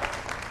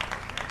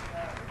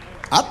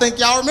 I think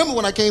y'all remember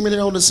when I came in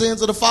here on the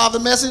Sins of the Father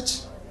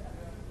message.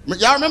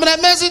 Y'all remember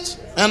that message?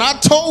 And I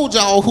told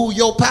y'all who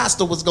your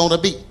pastor was gonna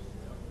be.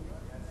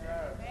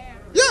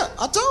 Yeah,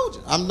 I told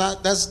you.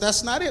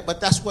 That's not it.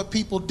 But that's what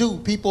people do.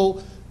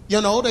 People,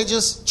 they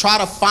just try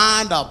to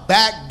find a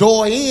back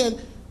door in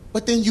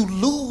but then you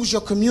lose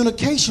your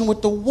communication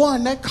with the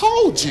one that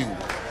called you.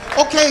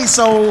 Okay,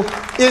 so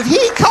if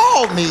he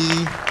called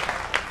me,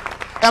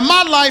 and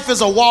my life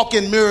is a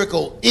walking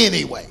miracle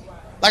anyway.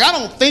 Like, I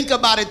don't think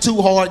about it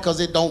too hard because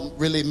it don't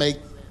make sense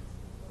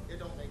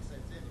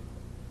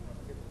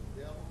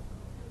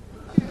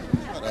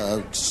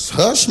anyway.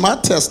 Hush my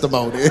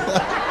testimony.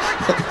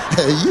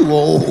 You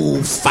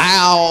old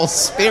foul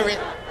spirit.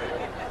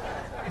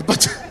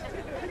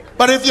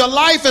 But if your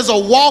life is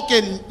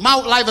my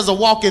life is a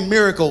walking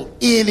miracle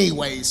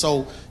anyway.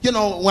 So, you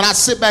know, when I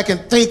sit back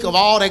and think of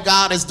all that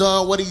God has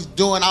done, what he's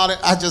doing, all that,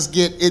 I just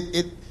get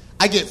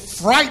I get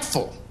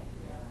frightful.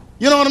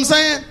 You know what I'm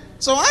saying?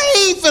 So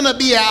I ain't finna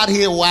be out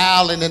here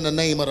wilding in the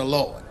name of the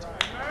Lord.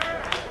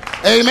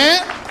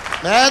 Amen?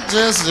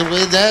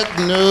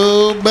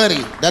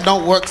 Nobody. That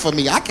don't work for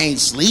me. I can't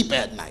sleep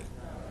at night.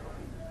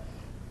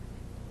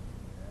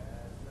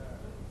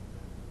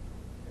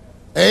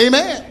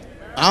 Amen.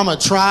 I'm going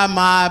to try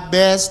my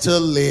best to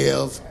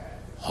live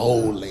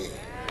holy.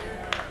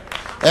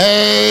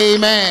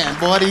 Amen.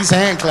 Boy, these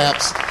hand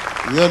claps,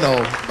 you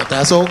know, but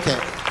that's okay.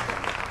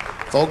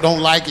 Folk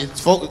don't like it.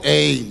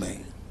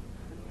 Amen.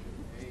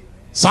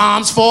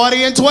 Psalms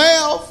 40 and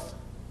 12.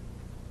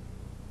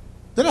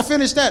 Did I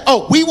finish that?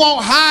 Oh, we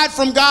won't hide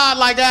from God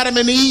like Adam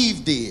and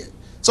Eve did.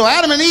 So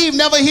Adam and Eve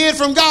never hid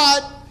from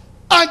God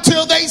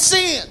until they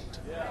sinned.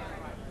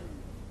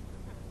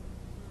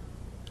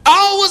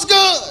 All was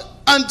good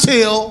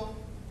until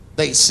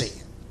they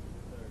sinned.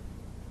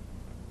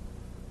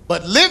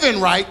 But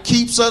living right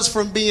keeps us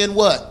from being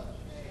what?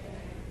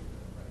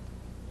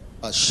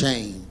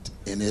 Ashamed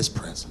in his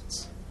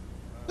presence.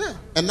 Yeah.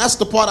 And that's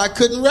the part I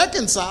couldn't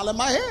reconcile in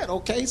my head.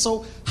 Okay,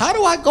 so how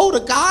do I go to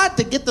God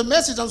to get the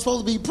message I'm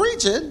supposed to be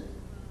preaching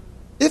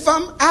if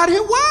I'm out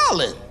here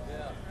wilding?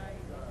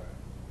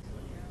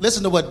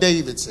 Listen to what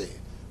David said.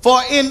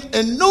 For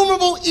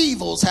innumerable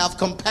evils have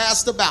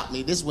compassed about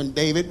me. This is when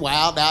David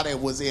wilded out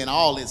and was in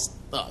all his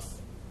stuff.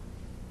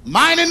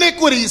 Mine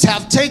iniquities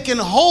have taken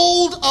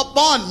hold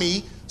upon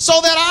me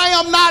so that I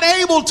am not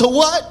able to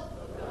what?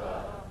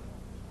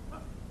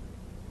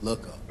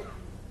 Look up.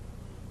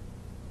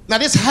 Now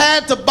this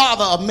had to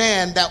bother a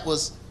man that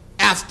was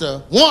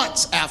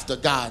once after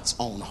God's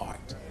own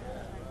heart.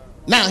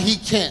 Now he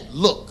can't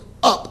look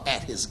up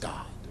at his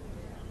God.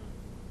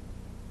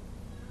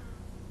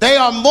 They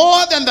are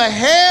more than the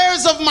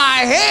hairs of my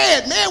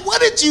head. Man,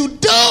 what did you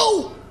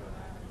do?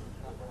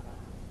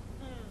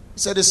 He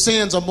said his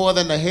sins are more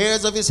than the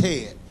hairs of his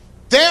head.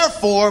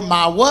 Therefore,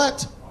 my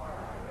what?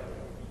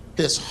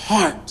 His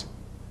heart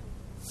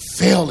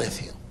faileth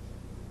him.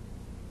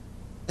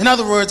 In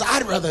other words,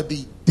 I'd rather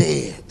be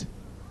dead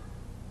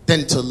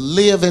than to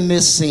live in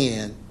this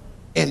sin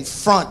in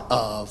front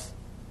of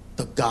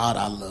the God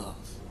I love.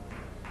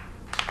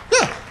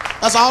 Yeah,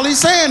 that's all he's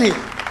saying here.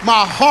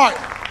 My heart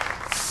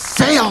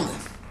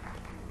faileth.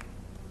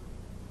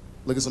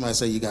 Look at somebody and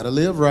say, you got to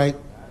live right.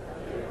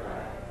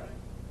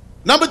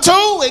 Number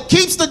two, it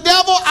keeps the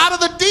devil out of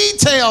the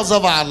details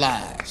of our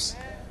lives.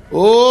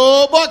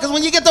 Oh boy, because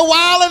when you get the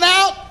wilding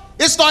out,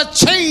 it starts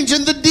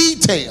changing the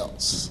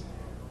details.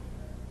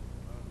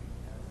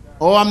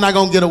 Oh, I'm not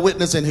going to get a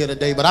witness in here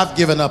today, but I've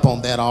given up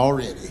on that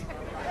already.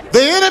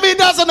 The enemy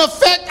doesn't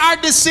affect our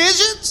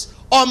decisions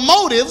or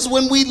motives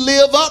when we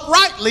live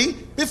uprightly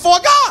before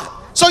God.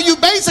 So you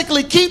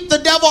basically keep the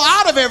devil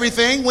out of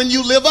everything when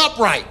you live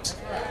upright.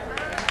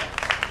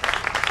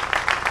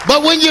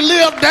 But when you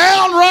live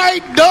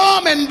downright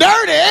dumb and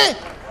dirty,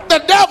 the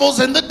devil's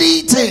in the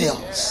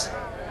details.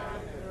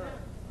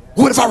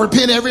 What if I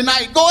repent every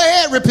night? Go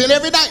ahead, repent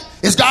every night.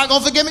 Is God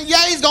going to forgive me?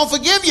 Yeah, he's going to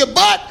forgive you,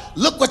 but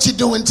look what you're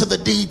doing to the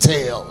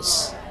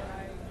details.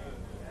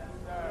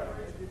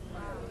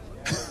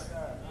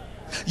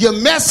 You're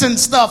messing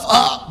stuff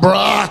up,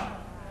 bruh.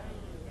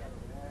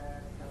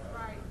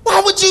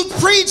 Why would you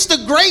preach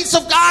the grace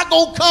of God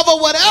gonna cover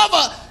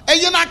whatever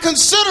and you're not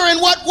considering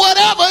what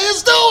whatever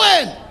is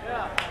doing?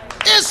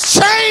 It's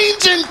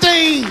changing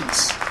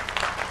things.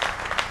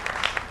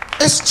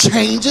 It's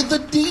changing the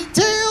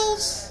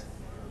details.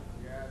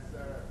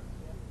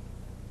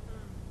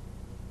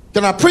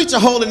 Can I preach a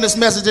holiness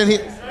message in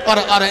here?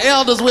 Are the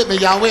elders with me?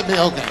 Y'all with me?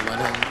 Okay, well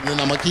then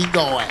I'm gonna keep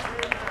going.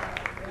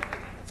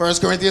 1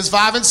 Corinthians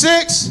 5 and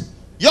 6.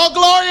 Your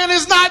glorying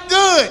is not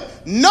good.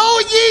 Know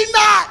ye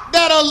not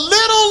that a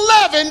little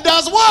leaven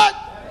does what?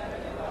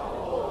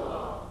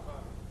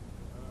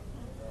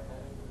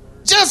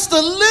 Just a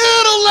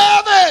little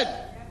leaven.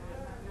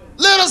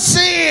 Little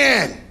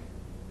sin.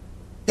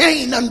 It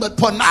ain't nothing but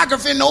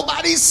pornography.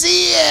 Nobody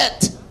see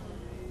it.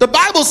 The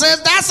Bible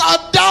says that's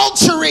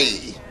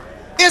adultery.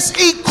 It's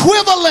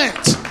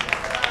equivalent.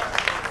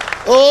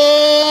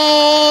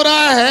 Oh, the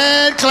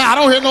hand clap. I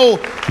don't hear no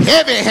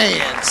heavy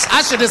hands.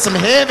 I should have some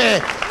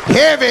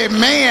heavy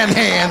man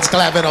hands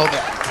clapping on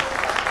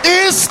that.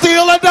 It's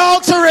still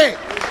adultery.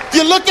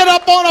 You look it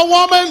up on a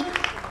woman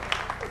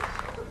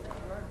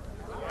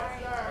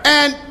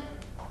and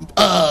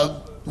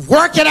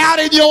work it out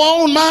in your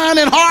own mind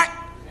and heart.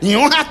 You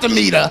don't have to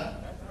meet her.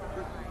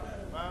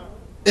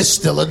 It's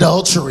still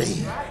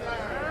adultery.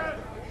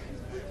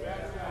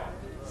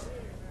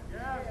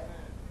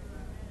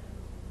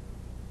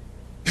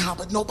 now,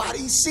 but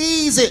nobody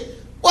sees it.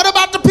 What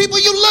about the people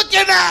you're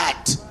looking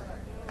at?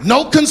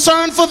 No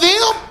concern for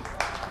them?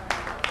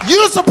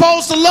 You're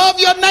supposed to love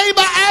your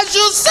neighbor as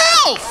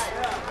yourself.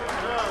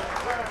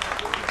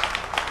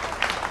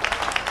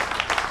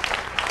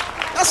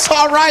 That's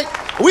all right.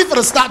 We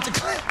finna stop the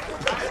clap.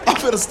 I'm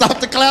finna stop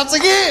the claps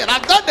again.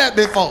 I've done that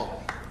before.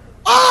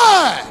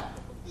 All right.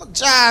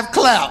 Jive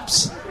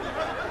claps.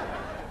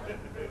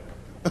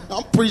 I'm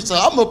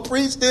gonna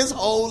preach this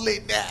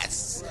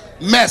holiness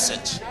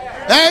message.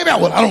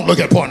 Amen. Well, I don't look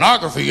at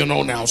pornography,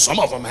 now. Some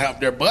of them have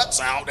their butts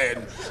out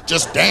and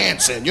just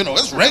dancing.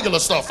 It's regular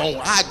stuff on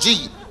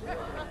IG.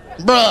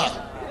 Bruh.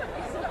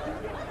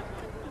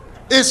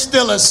 It's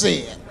still a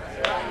sin.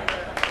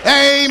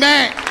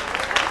 Amen.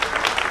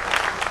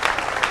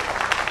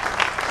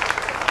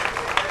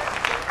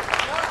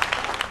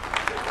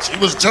 She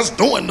was just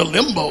doing the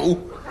limbo.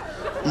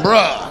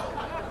 Bruh.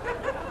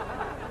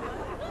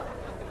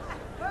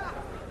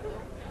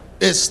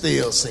 It's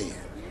still sin.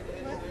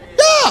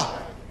 Yeah.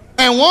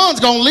 And one's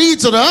gonna lead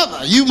to the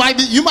other. You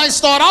might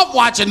start off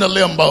watching the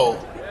limbo.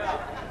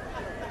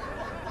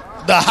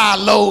 The how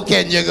low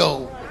can you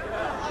go?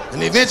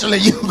 And eventually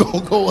you're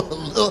gonna go a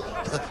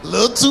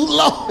little too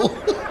low.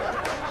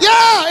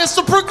 Yeah, it's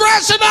the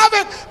progression of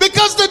it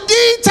because the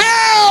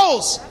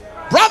details.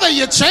 Brother,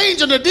 you're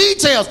changing the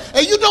details.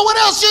 And you know what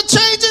else you're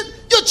changing?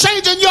 You're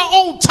changing your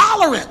own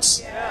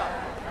tolerance.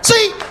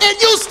 See,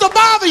 it used to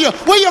bother you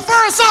when you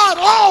first saw it.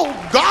 Oh,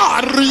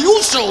 God,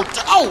 you so...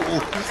 Oh.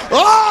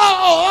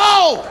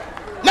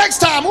 Next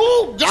time,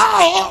 oh,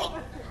 God.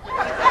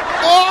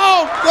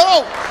 Oh,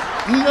 no.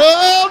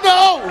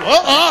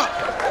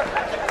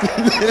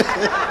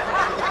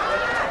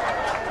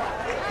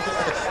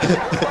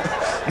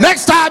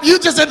 Next time, you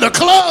just in the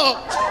club.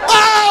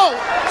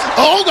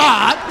 Oh,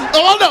 God.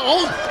 Oh,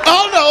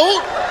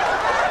 no.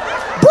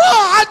 Bro,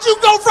 how'd you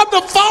go from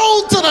the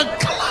phone to the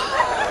club?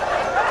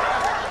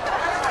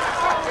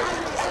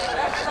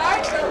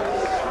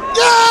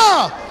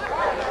 Yeah.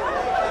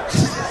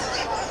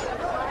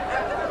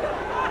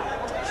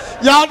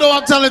 Y'all know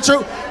I'm telling the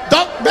truth.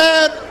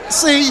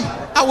 See,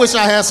 I wish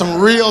I had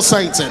some real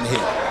saints in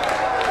here.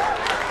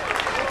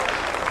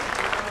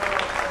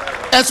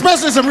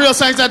 Especially some real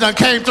saints that done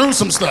came through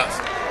some stuff.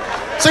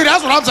 See,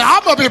 that's what I'm saying.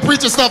 I'm up here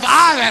preaching stuff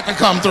I had to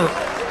come through.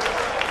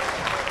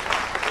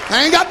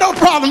 I ain't got no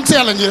problem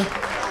telling you.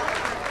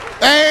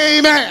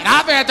 Amen.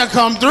 I've had to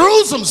come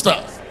through some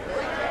stuff.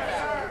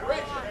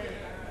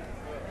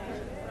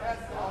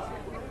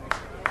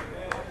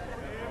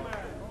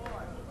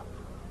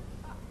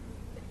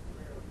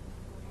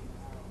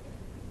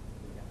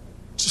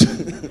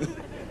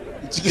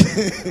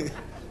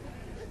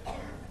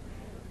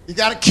 You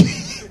got to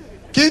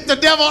keep the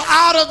devil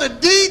out of the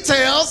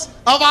details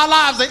of our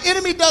lives. The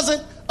enemy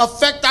doesn't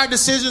affect our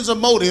decisions or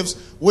motives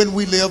when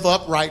we live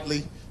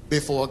uprightly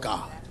before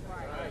God.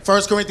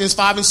 1 Corinthians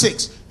 5 and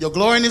 6. Your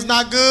glorying is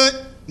not good.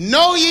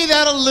 Know ye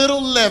that a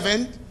little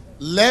leaven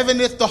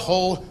leaveneth the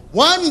whole.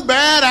 One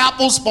bad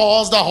apple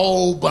spoils the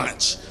whole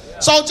bunch.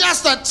 So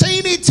just a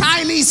teeny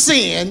tiny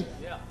sin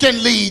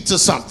can lead to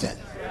something.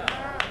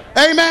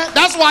 Amen.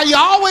 That's why you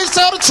always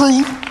tell the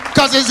truth,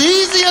 because it's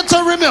easier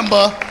to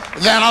remember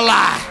than a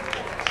lie.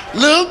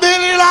 Little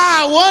bitty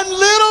lie, one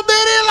little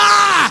bitty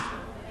lie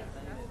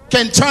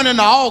can turn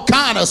into all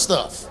kind of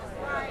stuff.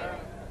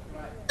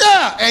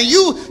 Yeah,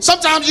 and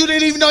sometimes you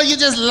didn't even know you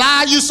just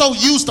lie. You so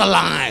used to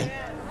lying.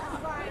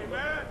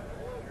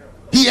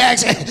 He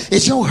asks,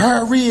 is your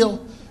hair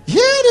real?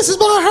 Yeah, this is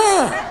my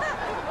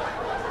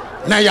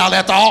hair. Now y'all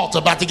at the altar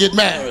about to get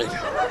married.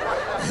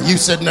 And you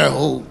sitting there,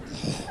 oh,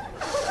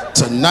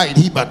 tonight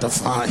he about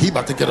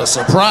to get a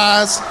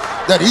surprise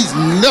that he's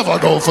never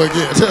gonna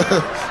forget.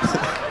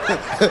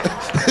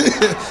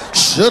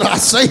 Should I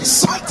say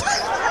something?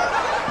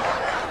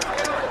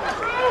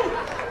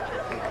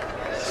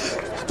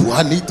 Do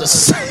I need to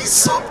say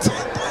something?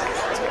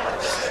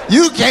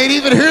 You can't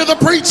even hear the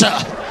preacher.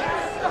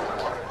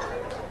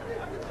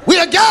 We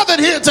are gathered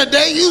here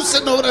today. You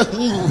sitting over there.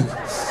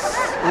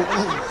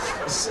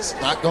 This is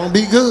not gonna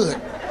be good.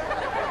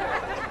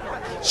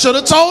 Should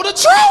have told the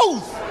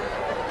truth.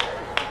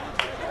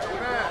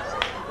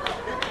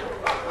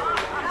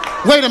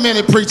 Wait a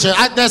minute, preacher.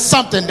 There's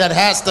something that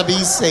has to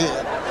be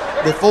said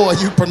before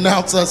you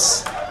pronounce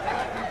us.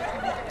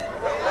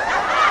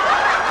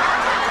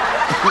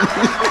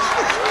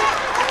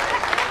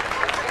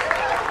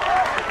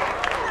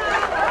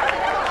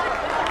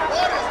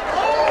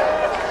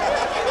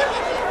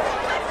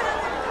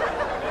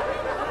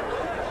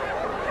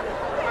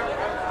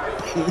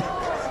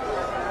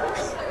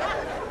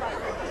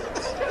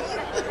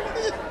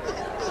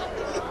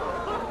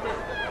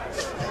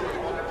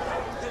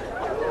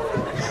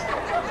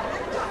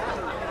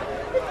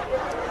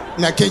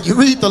 Now, can you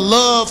read the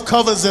love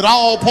covers it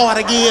all part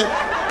again?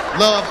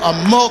 Love a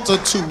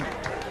multitude.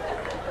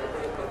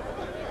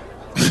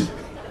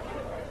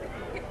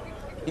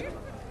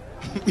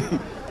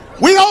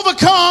 We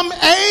overcome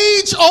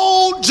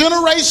age-old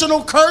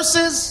generational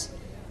curses.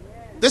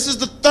 This is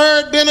the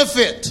third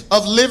benefit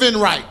of living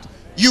right.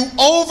 you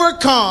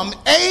overcome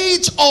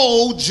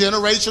age-old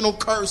generational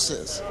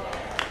curses.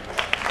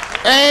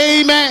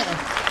 Amen.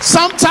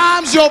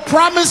 Sometimes your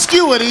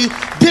promiscuity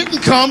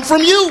didn't come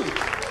from you.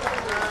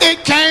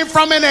 It came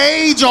from an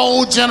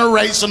age-old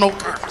generational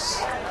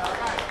curse.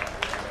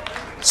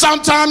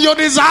 Sometimes your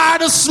desire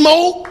to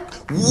smoke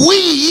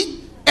weed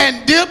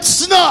and dip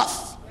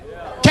snuff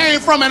came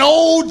from an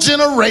old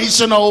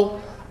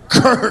generational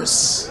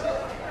curse.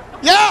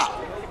 Yeah.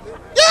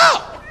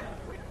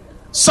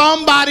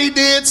 Somebody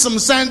did some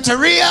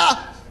Santeria.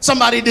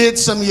 Somebody did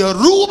some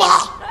Yoruba.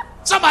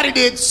 Somebody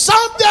did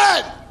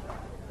something.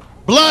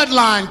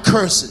 Bloodline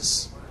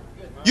curses.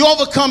 You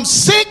overcome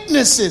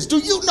sicknesses. Do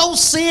you know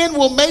sin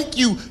will make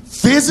you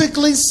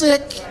physically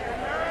sick?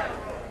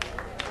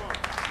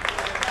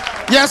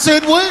 Yes,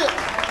 it will.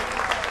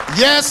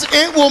 Yes,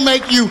 it will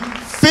make you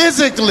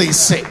physically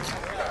sick.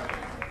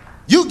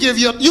 You give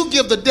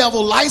the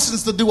devil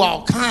license to do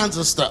all kinds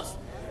of stuff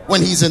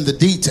when he's in the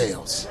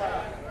details.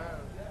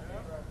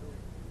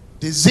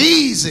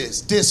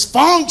 Diseases,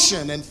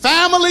 dysfunction, and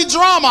family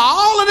drama,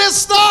 all of this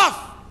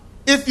stuff.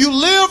 If you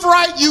live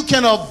right, you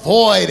can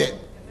avoid it.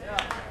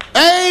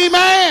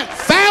 Amen.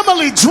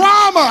 Family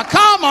drama,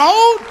 come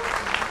on.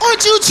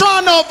 Aren't you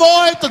trying to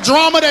avoid the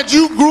drama that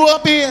you grew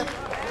up in?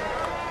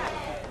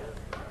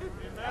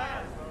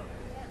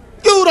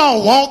 You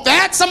don't want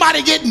that.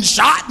 Somebody getting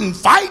shot and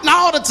fighting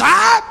all the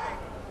time.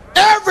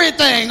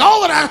 Everything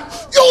over there.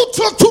 You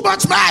took too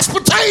much mashed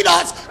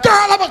potatoes.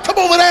 Girl, I'm going to come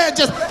over there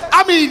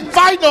and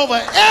fighting over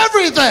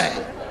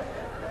everything.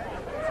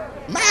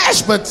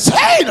 Mashed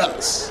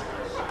potatoes.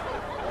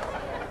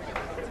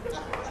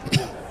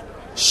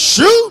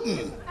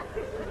 Shooting.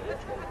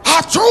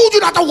 I told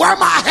you not to wear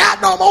my hat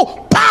no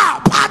more.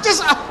 Pow, pow.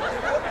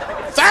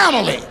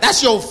 Family.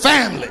 That's your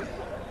family.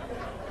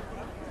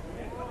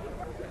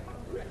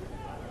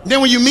 Then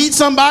when you meet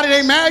somebody,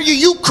 they marry you,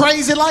 you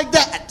crazy like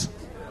that.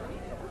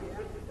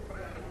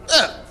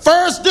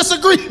 First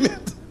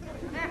disagreement.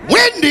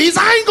 Wendy's?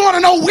 I ain't going to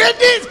no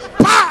Wendy's.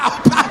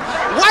 Pow,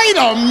 pow. Wait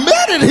a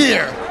minute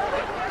here.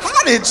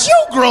 How did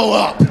you grow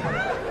up?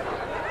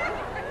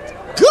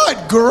 Good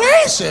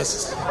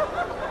gracious.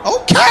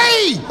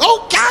 Okay.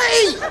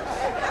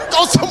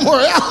 Go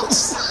somewhere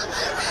else.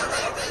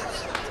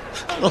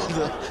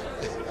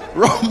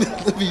 Roman,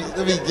 let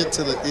me get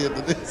to the end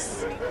of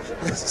this.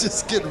 It's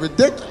just getting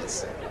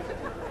ridiculous.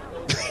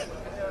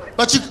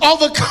 But you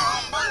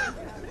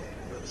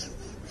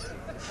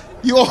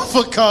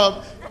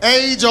overcome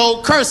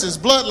age-old curses,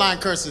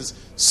 bloodline curses,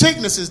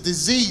 sicknesses,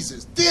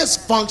 diseases,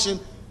 dysfunction,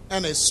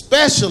 and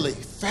especially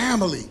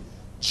family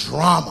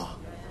drama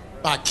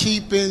by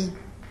keeping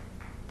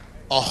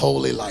a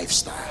holy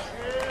lifestyle.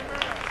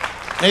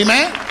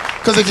 Amen?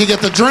 Because if you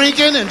get to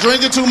drinking and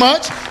drinking too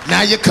much,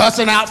 now you're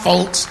cussing out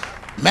folks,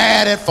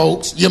 mad at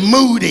folks, you're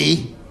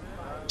moody,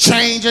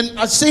 changing.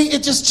 See,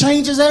 it just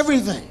changes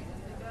everything.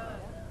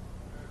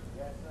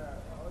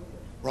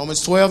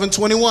 Romans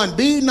 12:21.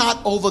 Be not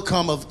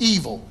overcome of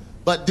evil,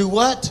 but do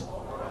what?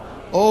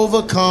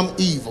 Overcome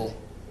evil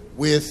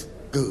with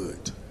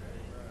good.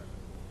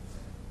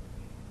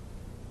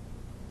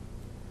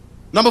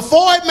 Number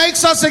 4, it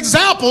makes us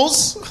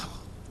examples.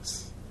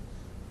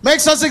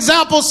 Makes us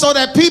examples so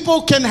that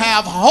people can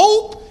have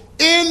hope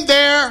in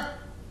their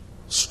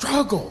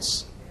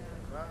struggles.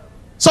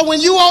 So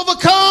when you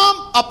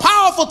overcome, a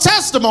powerful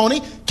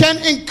testimony can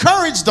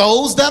encourage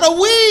those that are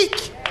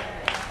weak.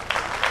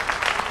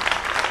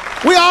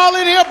 We all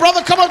in here,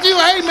 brother, come up to you.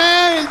 Hey,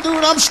 man,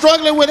 dude, I'm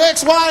struggling with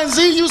X, Y, and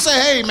Z. You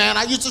say, hey, man,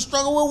 I used to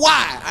struggle with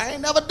Y. I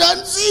ain't never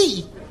done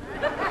Z.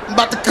 I'm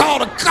about to call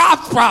the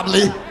cops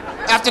probably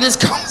after this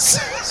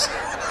conversation.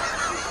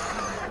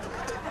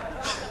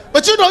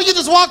 But you know, you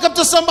just walk up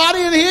to somebody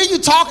and here you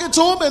talking to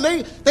them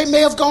and they may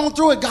have gone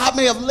through it. God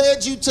may have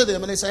led you to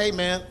them and they say, hey,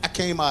 man, I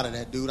came out of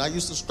that, dude. I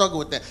used to struggle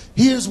with that.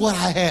 Here's what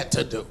I had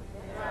to do.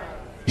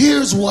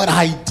 Here's what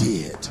I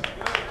did.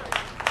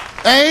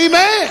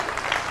 Amen.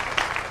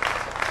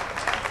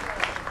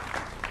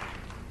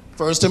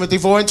 1 Timothy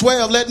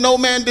 4:12, let no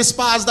man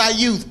despise thy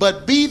youth,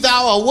 but be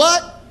thou a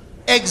what?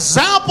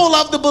 Example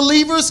of the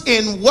believers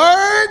in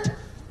word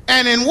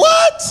and in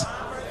what?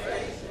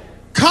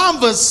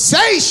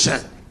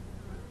 Conversation.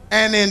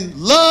 And in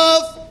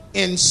love,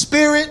 in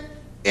spirit,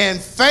 in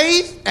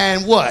faith,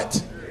 and what?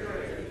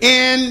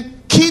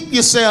 In keep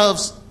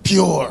yourselves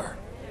pure.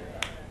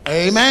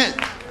 Amen.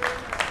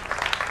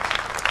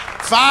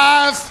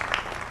 5,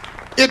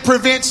 it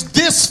prevents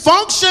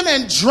dysfunction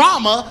and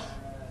drama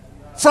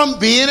from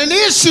being an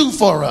issue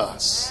for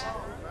us.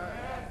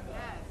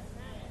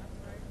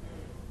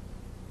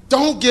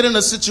 Don't get in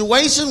a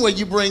situation where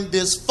you bring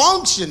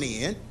dysfunction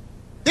in,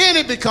 then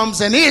it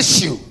becomes an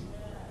issue.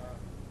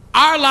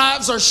 Our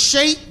lives are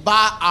shaped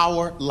by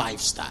our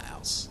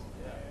lifestyles.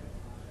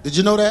 Did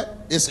you know that?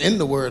 It's in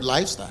the word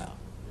lifestyle.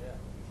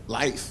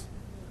 Life.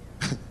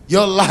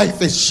 Your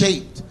life is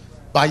shaped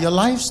by your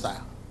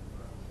lifestyle.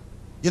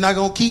 You're not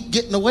going to keep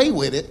getting away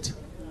with it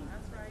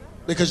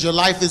because your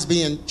life is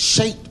being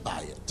shaped by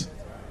it.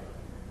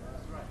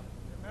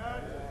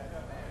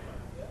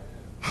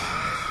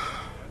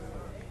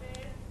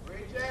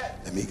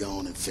 Let me go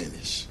on and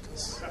finish,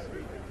 'cause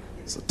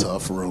it's a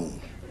tough room.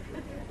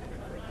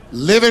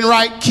 Living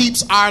right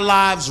keeps our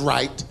lives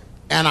right,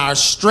 and our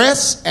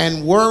stress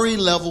and worry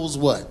levels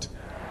what?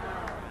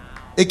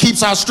 It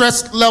keeps our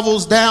stress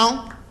levels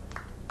down,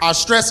 our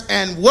stress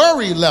and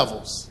worry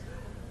levels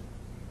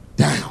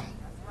down.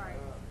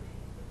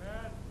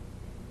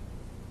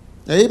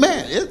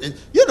 Amen.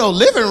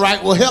 Living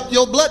right will help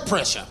your blood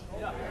pressure.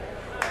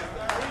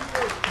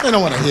 They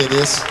don't want to hear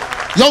this.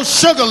 Your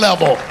sugar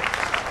level.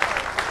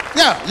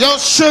 Yeah, your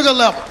sugar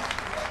level.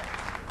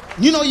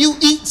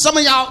 Some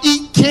of y'all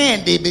eat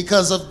candy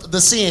because of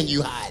the sin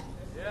you hide.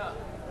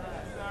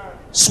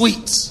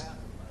 Sweets.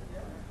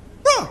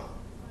 Yeah.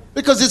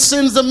 Because it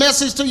sends a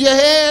message to your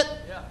head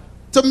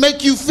to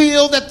make you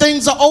feel that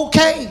things are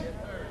okay.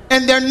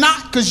 And they're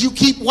not, because you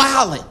keep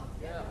wilding.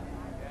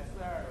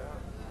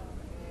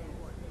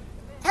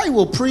 I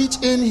will preach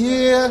in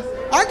here.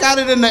 I got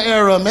it in the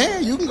era,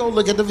 man. You can go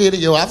look at the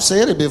video. I've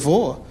said it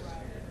before.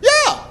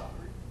 Yeah.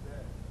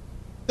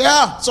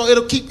 So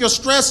it'll keep your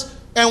stress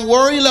and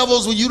worry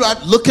levels when you're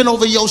not looking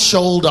over your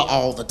shoulder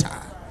all the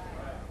time,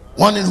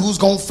 wondering who's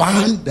going to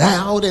find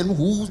out and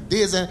who's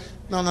this. And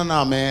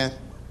no, man.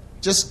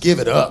 Just give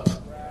it up.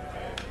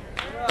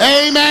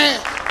 Amen.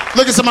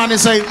 Look at somebody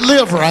and say,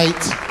 live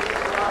right.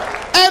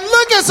 And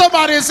look at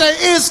somebody and say,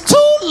 it's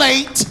too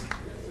late.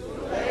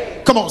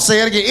 Come on,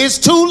 say it again. It's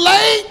too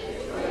late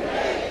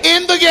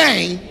in the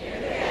game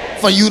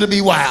for you to be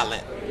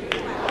wilding.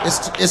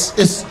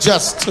 It's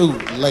just too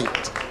late.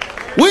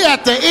 We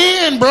at the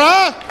end,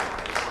 bruh.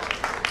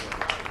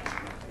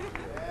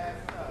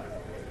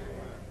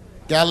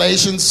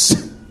 Galatians.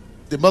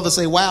 Did mother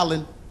say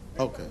wilding?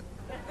 Okay.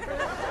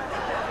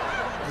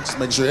 Just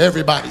make sure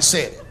everybody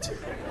said it.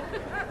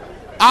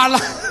 Our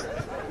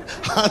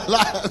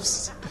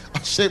lives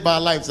are shaped by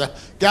our lives.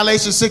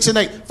 Galatians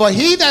 6:8. For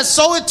he that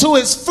soweth to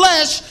his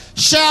flesh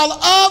shall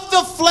of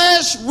the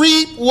flesh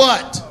reap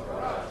what?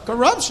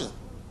 Corruption.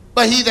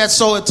 But he that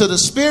soweth to the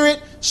Spirit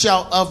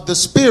shall of the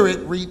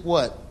Spirit reap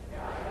what?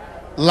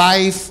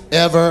 Life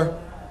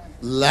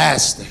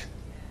everlasting.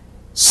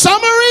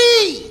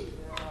 Summary.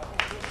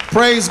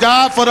 Praise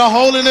God for the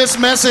holiness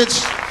message.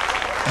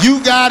 You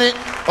got it.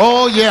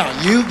 Oh yeah,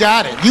 you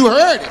got it. You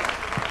heard it.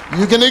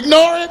 You can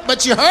ignore it,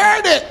 but you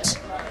heard it.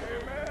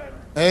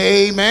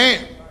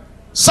 Amen.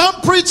 Some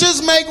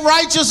preachers make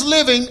righteous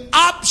living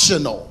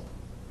optional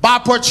by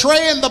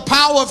portraying the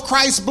power of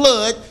Christ's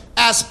blood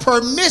as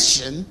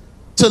permission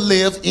to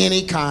live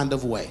any kind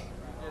of way.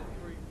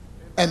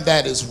 And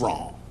that is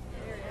wrong.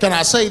 Can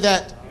I say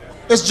that?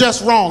 It's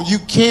just wrong. You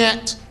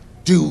can't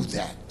do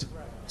that.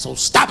 So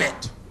stop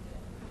it.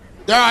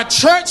 There are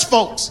church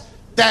folks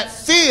that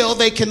feel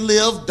they can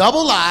live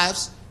double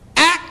lives,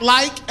 act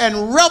like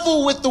and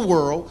revel with the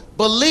world,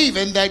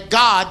 believing that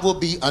God will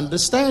be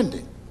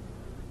understanding.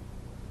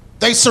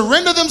 They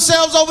surrender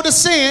themselves over to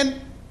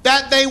sin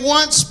that they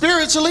once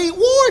spiritually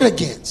warred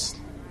against.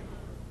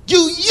 You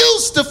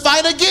used to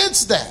fight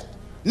against that.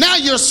 Now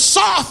you're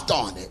soft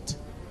on it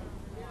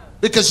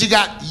because you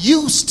got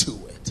used to it.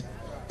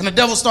 And the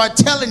devil started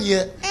telling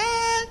you,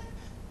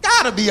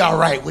 gotta be all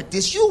right with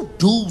this. You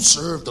do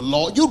serve the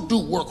Lord. You do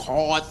work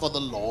hard for the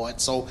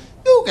Lord. So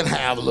you can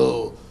have a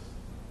little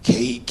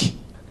cake.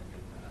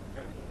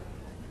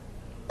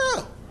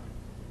 Yeah.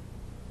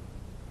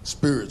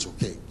 Spiritual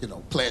cake,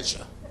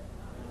 pleasure.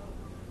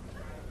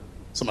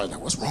 Somebody's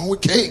like, what's wrong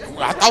with cake?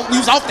 I thought we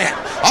was off that.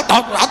 I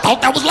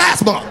thought that was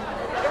last month.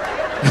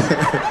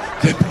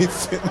 Let me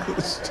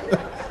finish.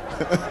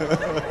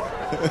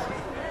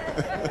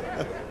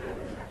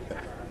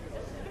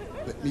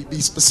 Let me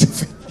be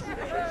specific.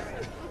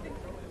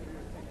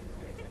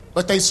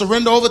 But they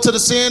surrender over to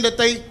the sin that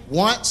they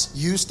once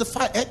used to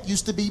fight. That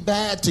used to be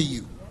bad to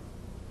you.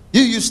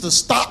 You used to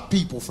stop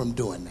people from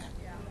doing that.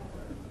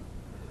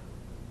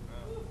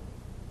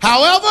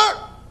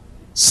 However,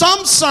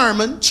 some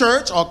sermon,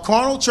 church, or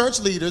carnal church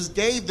leaders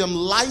gave them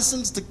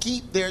license to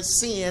keep their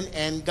sin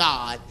and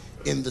God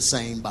in the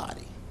same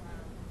body.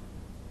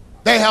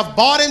 They have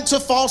bought into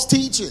false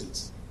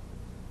teachings.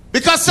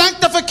 Because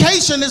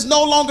sanctification is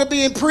no longer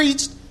being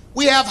preached,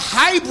 we have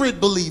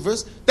hybrid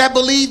believers that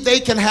believe they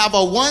can have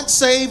a once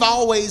saved,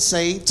 always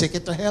saved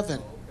ticket to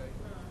heaven.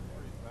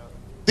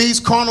 These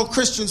carnal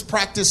Christians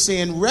practice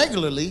sin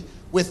regularly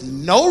with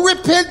no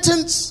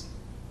repentance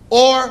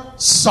or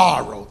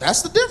sorrow.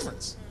 That's the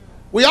difference.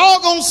 We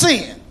all gonna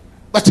sin,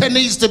 but there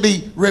needs to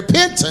be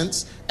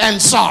repentance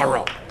and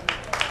sorrow.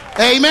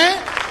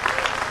 Amen?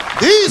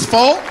 These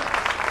folk,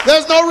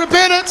 there's no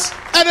repentance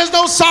and there's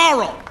no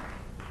sorrow.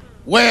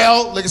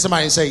 Well, look at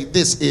somebody and say,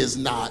 this is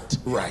not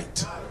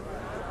right.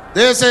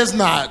 This is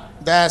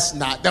not, that's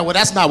not what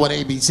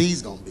ABC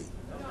is going to be.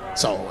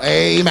 So,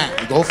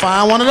 amen. Go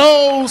find one of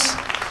those.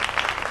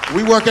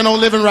 We working on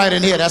living right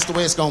in here. That's the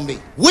way it's going to be.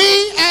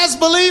 We as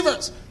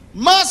believers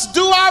must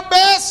do our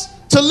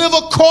best to live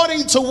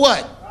according to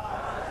what?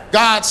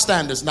 God's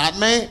standards, not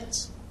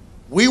man's.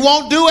 We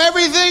won't do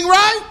everything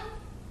right,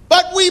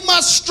 but we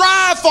must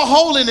strive for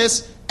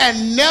holiness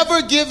and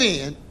never give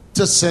in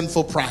to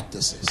sinful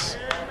practices.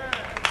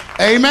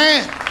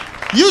 Amen.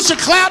 You should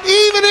clap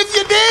even if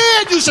you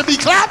did. You should be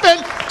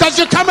clapping because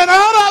you're coming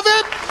out of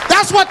it.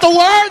 That's what the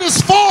word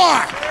is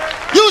for.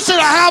 You should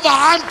have a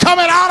I'm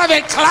coming out of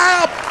it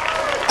clap.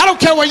 I don't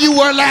care where you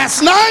were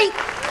last night.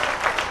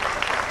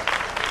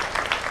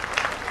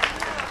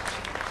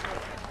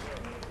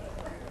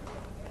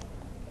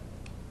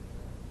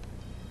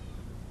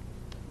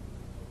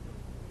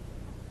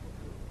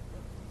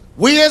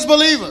 We as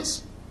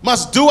believers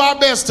must do our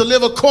best to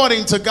live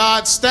according to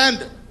God's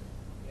standard.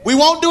 We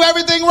won't do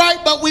everything right,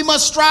 but we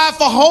must strive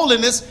for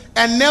holiness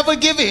and never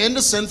give in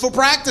to sinful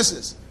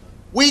practices.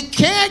 We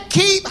can't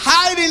keep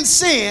hiding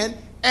sin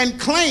and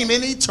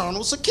claiming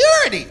eternal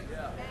security.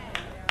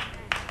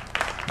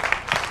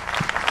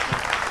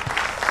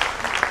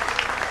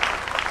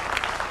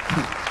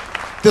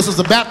 This was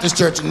a Baptist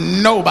church,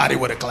 nobody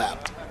would have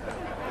clapped.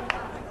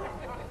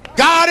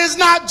 God is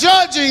not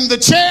judging the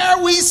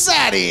chair we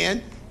sat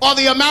in or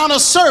the amount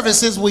of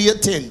services we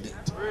attended.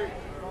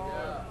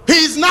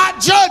 He's not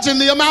judging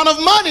the amount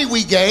of money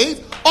we gave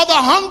or the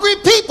hungry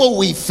people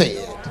we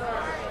fed.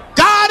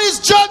 God is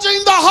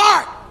judging the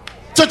heart.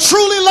 To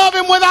truly love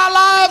him with our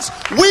lives,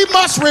 we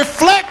must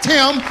reflect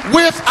him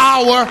with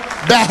our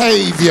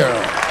behavior.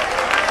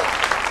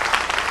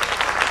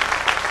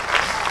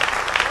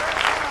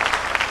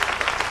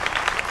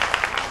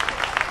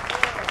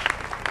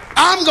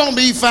 I'm going to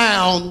be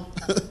found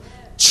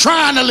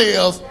trying to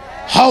live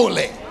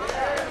holy.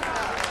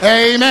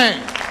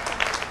 Amen.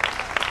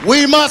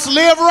 We must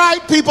live right,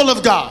 people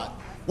of God.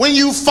 When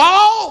you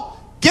fall,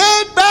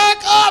 get back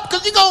up,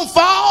 because you're going to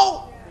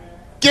fall.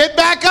 Get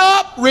back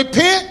up,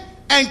 repent,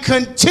 and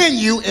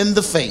continue in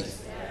the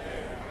faith.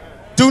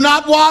 Do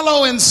not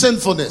wallow in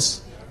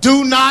sinfulness.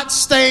 Do not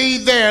stay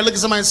there. Look at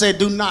somebody and say,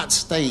 do not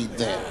stay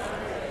there.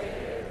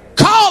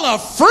 Call a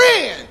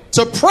friend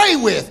to pray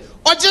with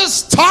or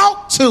just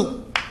talk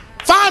to.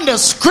 Find a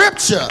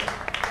scripture,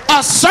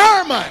 a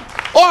sermon,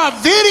 or a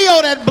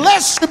video that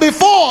blessed you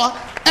before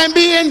and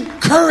be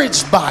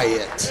encouraged by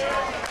it.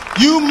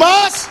 You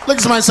must, look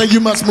at somebody and say, you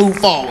must move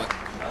forward.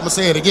 I'm going to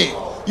say it again.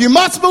 You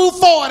must move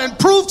forward and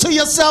prove to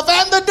yourself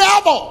and the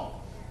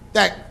devil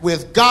that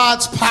with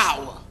God's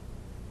power,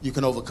 you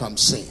can overcome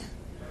sin.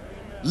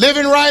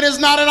 Living right is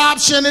not an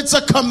option, it's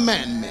a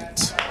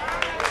commandment.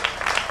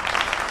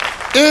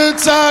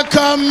 It's a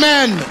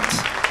commandment.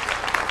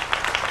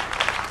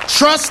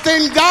 Trust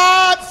in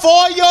God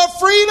for your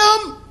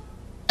freedom,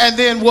 and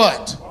then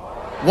what?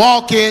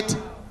 Walk it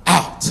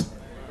out.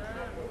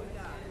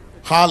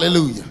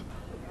 Hallelujah.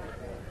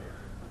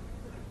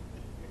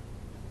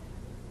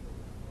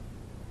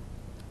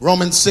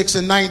 Romans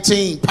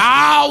 6:19,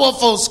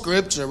 powerful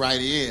scripture right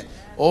here.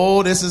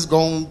 Oh, this is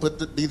going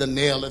to be the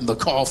nail in the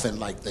coffin,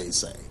 like they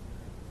say.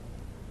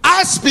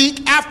 I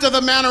speak after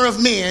the manner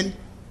of men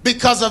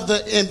because of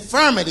the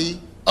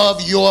infirmity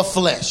of your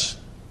flesh.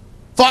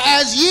 For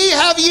as ye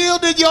have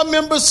yielded your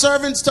members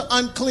servants to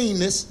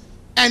uncleanness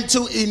and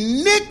to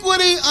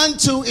iniquity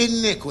unto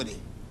iniquity,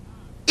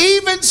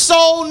 even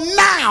so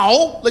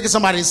now, look at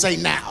somebody and say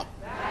now.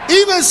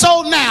 Even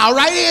so now,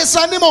 right here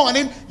Sunday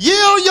morning,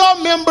 yield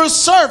your members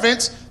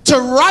servants to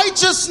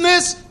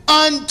righteousness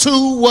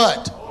unto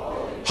what?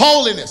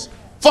 Holiness.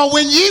 For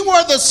when ye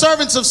were the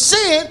servants of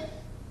sin,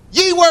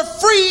 ye were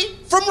free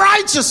from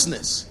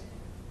righteousness.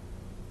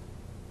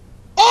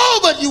 Oh,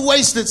 but you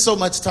wasted so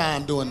much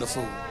time doing the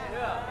fool.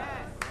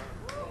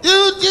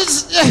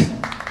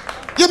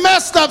 You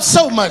messed up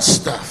so much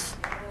stuff.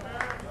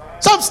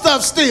 Some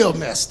stuff still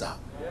messed up.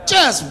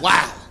 Just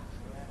wow.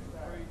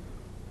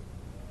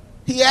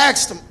 He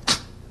asked them,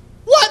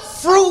 what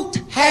fruit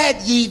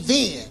had ye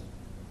then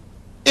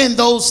in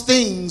those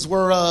things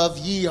whereof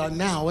ye are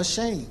now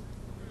ashamed?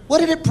 What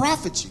did it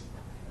profit you?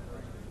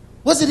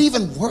 Was it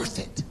even worth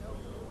it?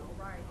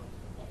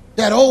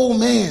 That old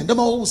man, them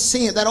old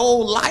sin, that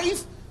old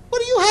life,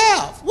 what do you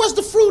have? What's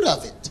the fruit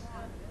of it?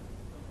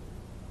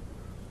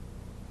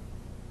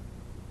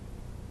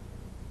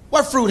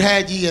 What fruit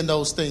had ye in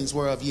those things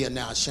whereof ye are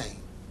now ashamed?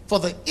 For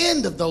the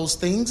end of those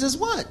things is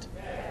what?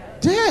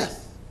 Death.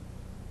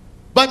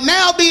 But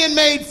now being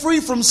made free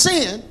from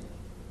sin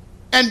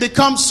and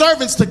become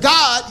servants to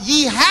God,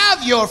 ye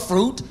have your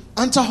fruit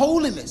unto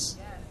holiness.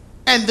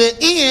 And the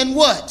end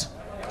what?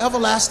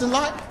 Everlasting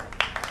life.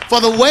 For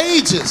the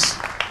wages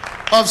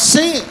of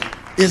sin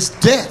is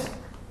death.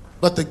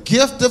 But the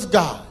gift of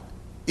God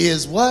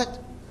is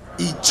what?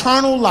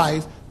 Eternal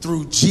life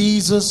through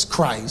Jesus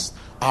Christ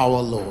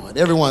our Lord.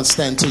 Everyone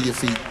stand to your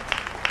feet.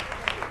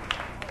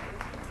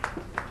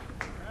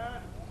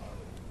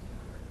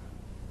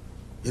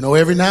 You know,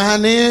 every now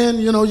and then,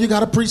 you know, you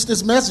got to preach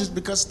this message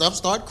because stuff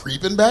start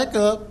creeping back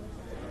up.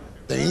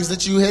 Things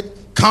that you had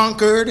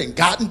conquered and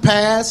gotten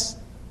past.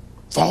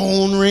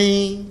 Phone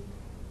ring.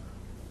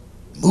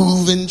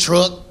 Moving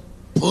truck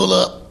pull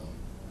up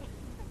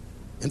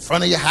in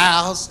front of your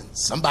house and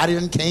somebody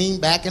then came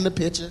back in the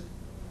picture.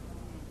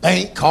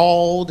 Bank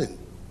called and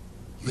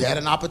you had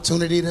an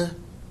opportunity to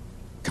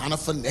kind of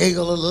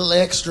finagle a little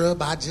extra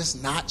by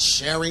just not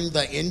sharing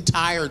the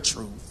entire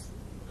truth.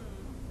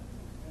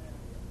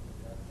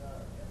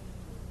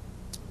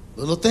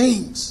 Little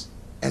things.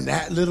 And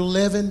that little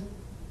leaven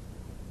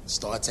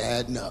starts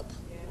adding up.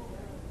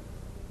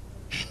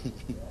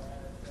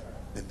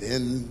 And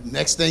then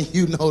next thing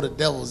you know, the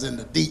devil's in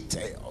the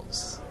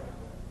details.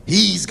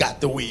 He's got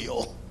the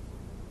wheel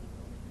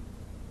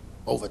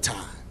over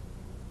time.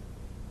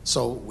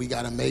 So we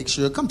got to make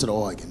sure, come to the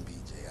organ,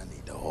 BJ. I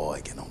need the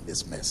organ on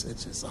this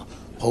message. It's a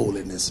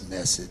holiness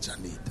message. I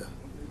need the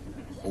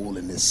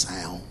holiness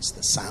sounds,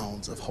 the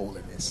sounds of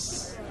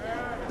holiness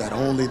that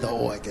only the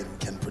organ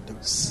can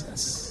produce.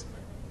 That's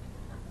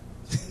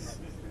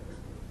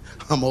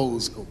I'm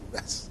old school.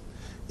 Let's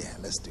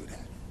do that.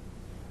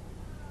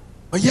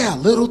 But yeah,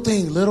 little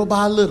thing, little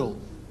by little.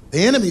 The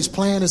enemy's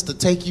plan is to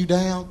take you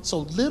down. So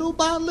little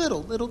by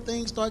little, little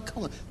things start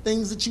coming.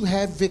 Things that you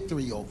have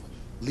victory over.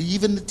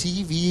 Leaving the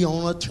TV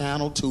on a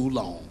channel too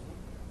long.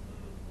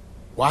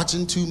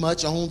 Watching too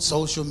much on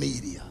social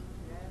media.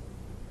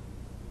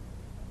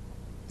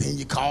 Then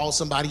you call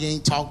somebody you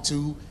ain't talked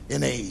to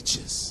in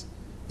ages.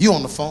 You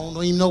on the phone,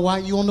 don't even know why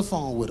you on the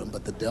phone with them,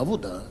 but the devil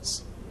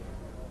does.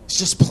 He's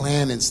just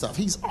planning stuff.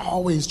 He's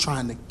always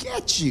trying to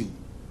get you.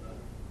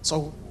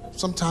 So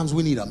sometimes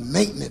we need a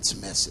maintenance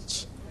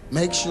message.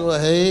 Make sure,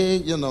 hey,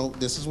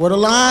 this is where the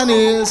line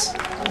is.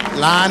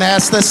 Line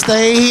has to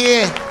stay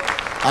here.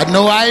 I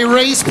know I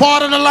erased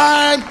part of the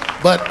line,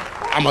 but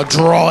I'm going to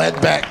draw it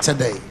back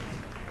today.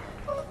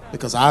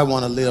 Because I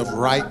want to live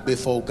right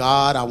before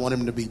God. I want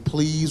him to be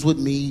pleased with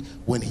me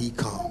when he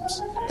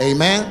comes.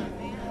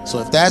 Amen? So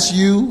if that's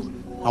you,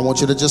 I want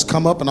you to just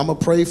come up and I'm going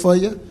to pray for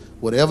you.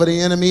 Whatever the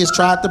enemy has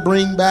tried to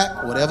bring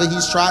back, whatever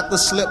he's tried to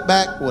slip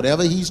back,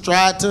 whatever he's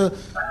tried to,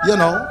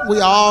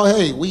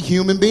 we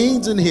human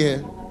beings in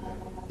here.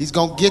 He's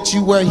going to get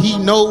you where he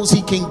knows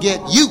he can get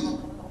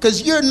you.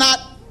 Because you're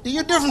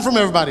different from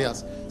everybody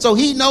else. So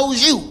he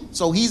knows you.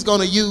 So he's going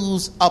to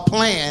use a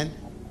plan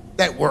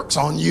that works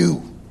on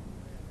you.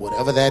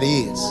 Whatever that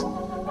is.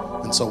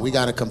 And so we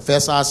got to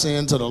confess our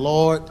sin to the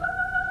Lord.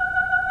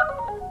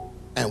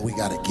 And we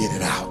got to get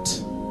it out.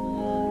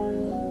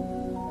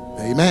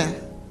 Amen.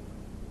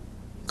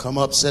 Come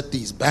up, set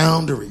these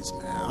boundaries,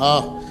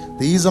 man.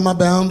 These are my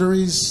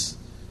boundaries.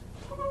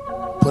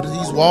 Put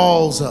these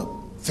walls up.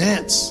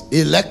 Fence.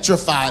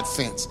 Electrified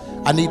fence.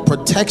 I need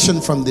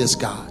protection from this,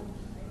 God.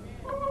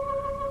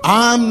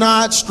 I'm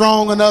not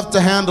strong enough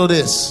to handle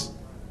this.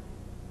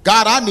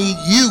 God, I need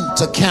you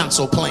to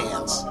cancel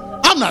plans.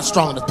 I'm not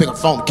strong enough to pick up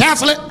the phone and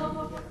cancel it.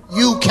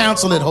 You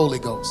cancel it, Holy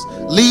Ghost.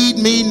 Lead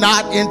me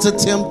not into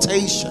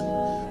temptation,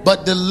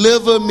 but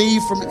deliver me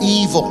from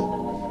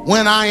evil.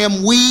 When I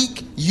am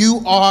weak,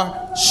 you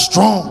are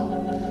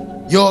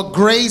strong. Your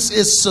grace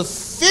is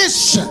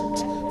sufficient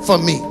for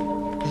me.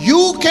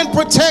 You can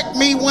protect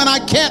me when I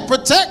can't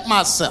protect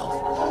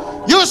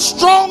myself. You're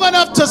strong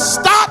enough to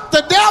stop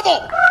the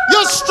devil.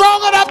 You're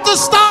strong enough to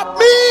stop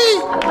me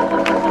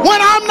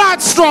when I'm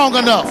not strong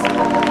enough.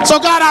 So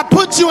God, I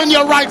put you in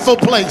your rightful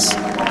place.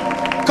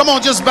 Come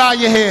on, just bow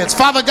your heads.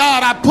 Father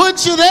God, I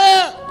put you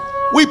there.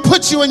 We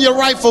put you in your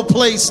rightful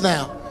place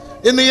now.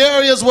 In the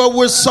areas where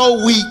we're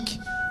so weak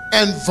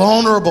and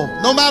vulnerable.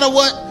 No matter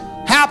what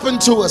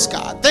happened to us,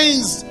 God.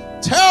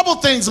 Terrible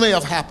things may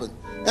have happened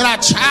in our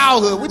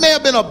childhood. We may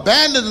have been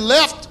abandoned,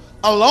 left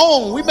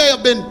alone. We may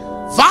have been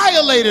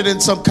violated in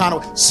some kind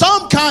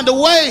of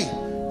way.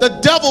 The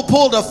devil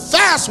pulled a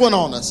fast one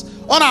on us,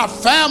 on our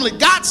family,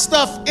 got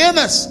stuff in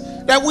us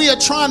that we are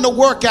trying to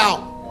work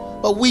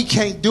out, but we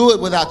can't do it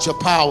without your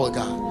power,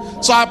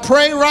 God. So I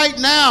pray right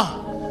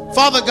now,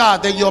 Father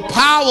God, that your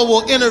power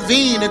will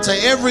intervene into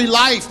every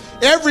life,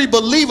 every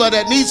believer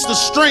that needs the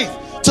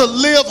strength to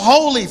live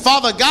holy,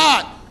 Father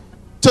God,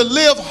 to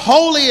live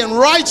holy and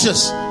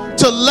righteous,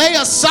 to lay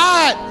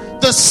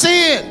aside the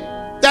sin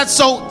that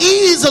so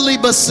easily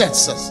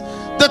besets us.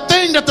 The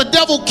thing that the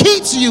devil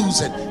keeps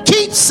using,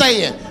 keeps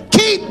saying,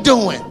 keep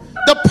doing.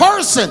 The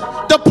person,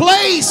 the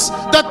place,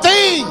 the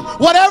thing,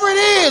 whatever it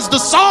is, the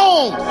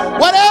song,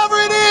 whatever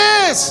it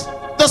is,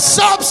 the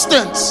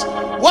substance,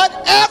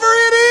 whatever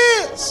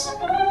it is.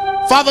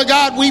 Father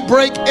God, we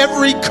break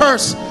every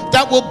curse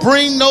that will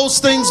bring those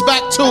things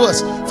back to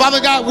us. Father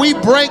God, we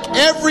break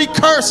every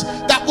curse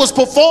that was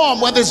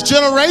performed, whether it's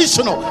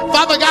generational.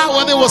 Father God,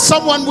 whether it was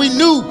someone we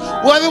knew,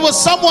 whether it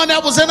was someone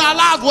that was in our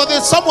lives, whether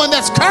it's someone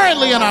that's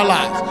currently in our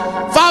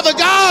lives. Father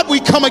God, we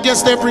come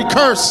against every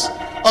curse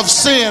of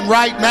sin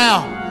right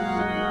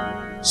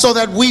now so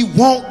that we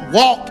won't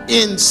walk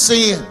in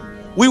sin.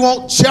 We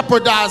won't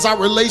jeopardize our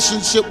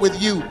relationship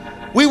with you.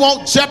 We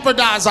won't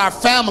jeopardize our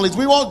families.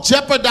 We won't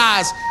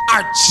jeopardize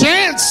our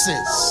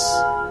chances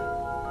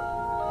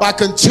by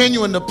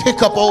continuing to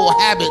pick up old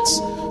habits,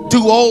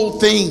 do old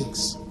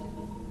things,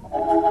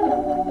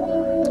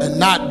 and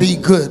not be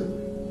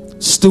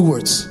good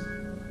stewards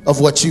of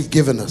what you've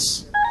given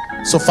us.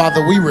 So,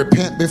 Father, we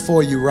repent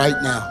before you right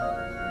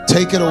now.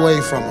 Take it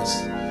away from us.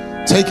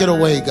 Take it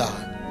away,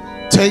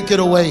 God. Take it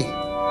away.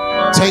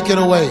 Take it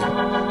away.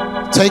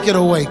 Take it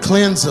away.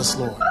 Cleanse us,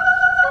 Lord.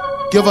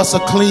 Give us a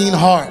clean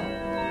heart.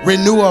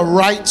 Renew a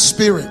right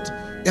spirit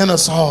in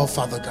us all,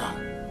 Father God.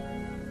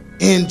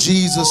 In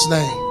Jesus'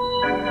 name.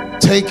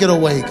 Take it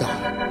away,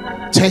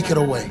 God. Take it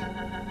away.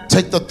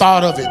 Take the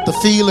thought of it, the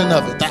feeling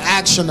of it, the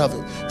action of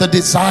it, the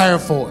desire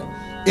for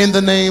it. In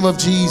the name of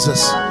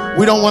Jesus.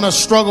 We don't want to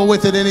struggle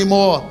with it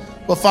anymore.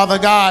 But Father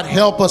God,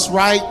 help us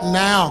right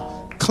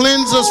now.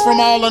 Cleanse us from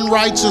all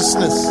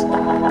unrighteousness.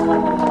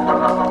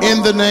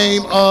 In the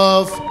name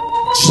of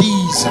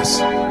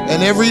Jesus.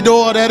 And every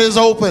door that is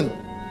open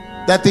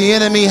that the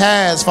enemy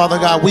has, Father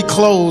God, we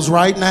close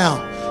right now.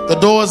 The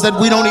doors that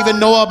we don't even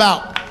know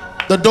about.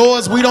 The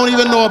doors we don't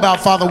even know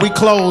about, Father, we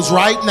close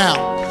right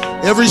now.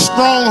 Every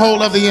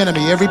stronghold of the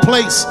enemy, every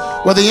place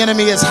where the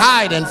enemy is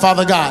hiding,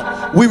 Father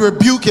God, we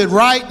rebuke it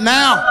right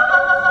now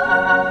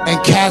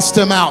and cast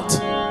him out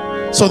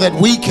so that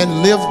we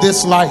can live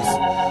this life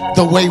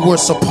the way we're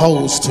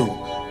supposed to.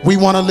 We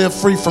want to live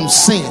free from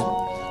sin.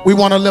 We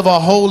want to live a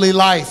holy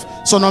life.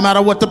 So no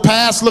matter what the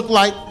past looked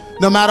like,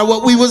 no matter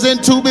what we was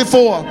into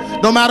before,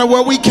 no matter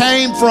where we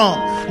came from,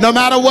 no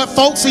matter what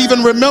folks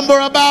even remember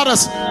about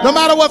us, no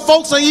matter what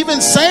folks are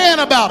even saying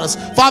about us,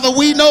 Father,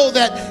 we know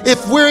that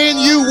if we're in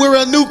you, we're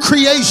a new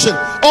creation.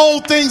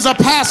 Old things are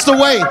passed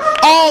away.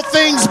 All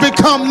things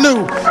become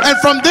new. And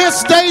from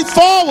this day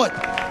forward,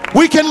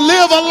 we can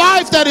live a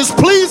life that is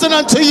pleasing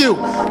unto you.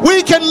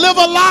 We can live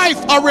a life,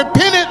 a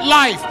repentant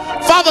life,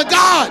 Father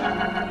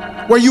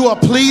God, where you are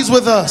pleased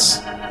with us.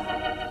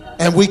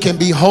 And we can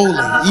be holy,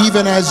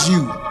 even as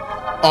you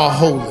are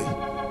holy.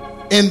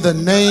 In the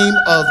name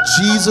of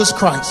Jesus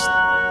Christ,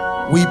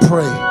 we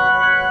pray.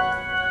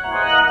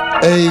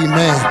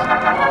 Amen.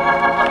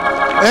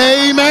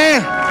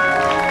 Amen.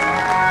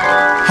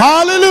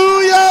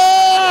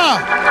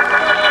 Hallelujah.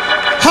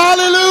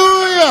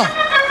 Hallelujah.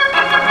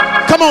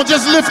 Come on,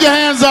 just lift your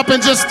hands up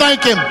and just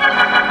thank him.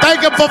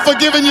 Thank him for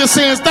forgiving your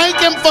sins. Thank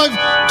him for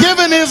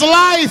giving his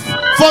life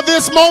for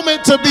this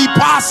moment to be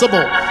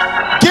possible.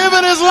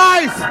 Giving his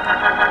life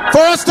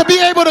for us to be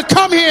able to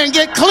come here and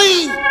get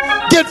clean,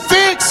 get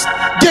fixed,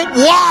 get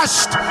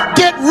washed,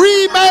 get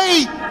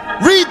remade,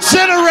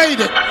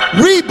 regenerated,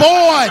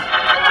 reborn.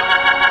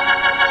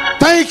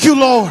 Thank you,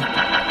 Lord.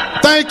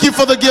 Thank you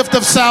for the gift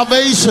of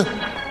salvation.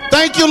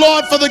 Thank you,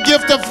 Lord, for the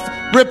gift of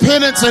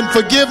repentance and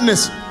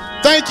forgiveness.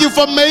 Thank you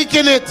for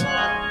making it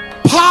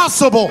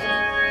possible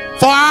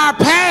for our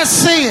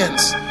past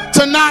sins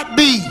to not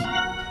be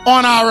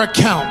on our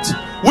account.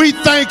 We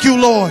thank you,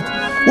 Lord.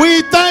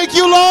 We thank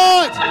you,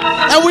 Lord,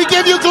 and we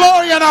give you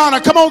glory and honor.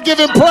 Come on, give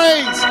him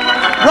praise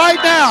right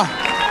now.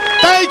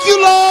 Thank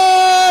you,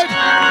 Lord.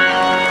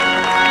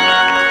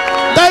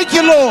 Thank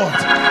you, Lord.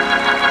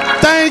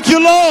 Thank you,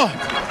 Lord.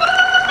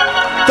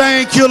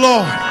 Thank you,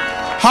 Lord.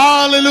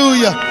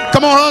 Hallelujah.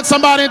 Come on, hug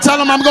somebody and tell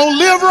them I'm going to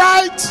live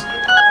right.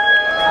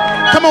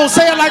 Come on,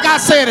 say it like I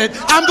said it.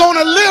 I'm going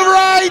to live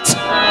right.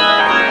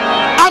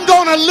 I'm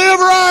going to live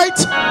right.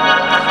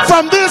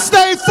 From this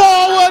day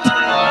forward,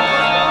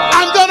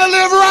 I'm going to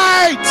live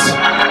right.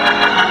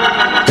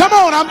 Come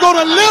on, I'm going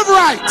to live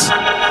right.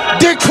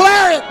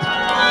 Declare it.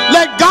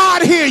 Let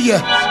God hear you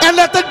and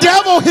let the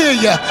devil hear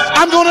you.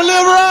 I'm going to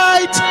live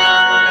right.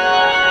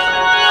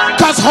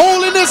 Because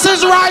holiness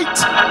is right.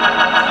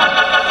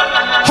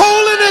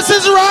 Holiness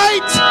is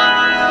right.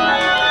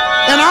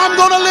 And I'm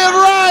going to live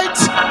right.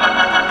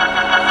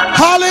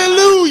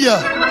 Hallelujah.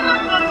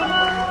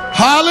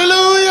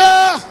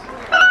 Hallelujah.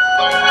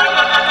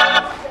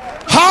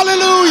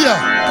 Hallelujah.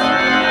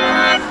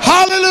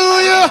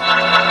 Hallelujah.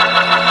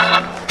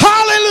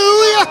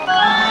 Hallelujah.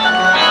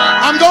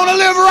 I'm going to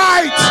live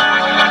right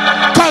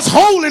because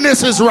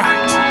holiness is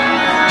right.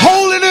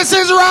 Holiness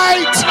is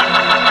right.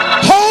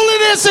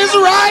 Holiness is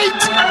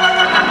right.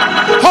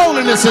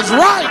 Holiness is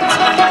right.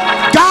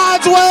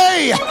 God's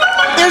way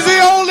is the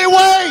only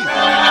way.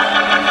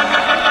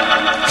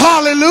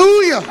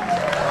 Hallelujah.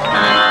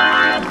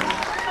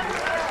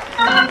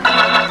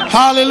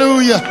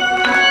 Hallelujah.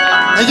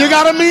 And you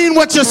got to mean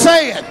what you're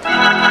saying.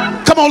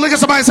 Come on, look at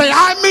somebody and say,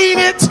 I mean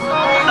it.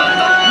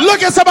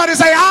 Look at somebody and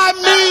say, I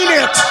mean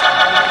it.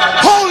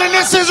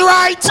 Holiness is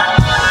right.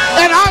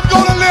 And I'm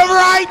going to live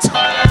right.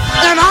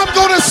 And I'm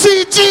going to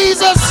see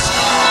Jesus.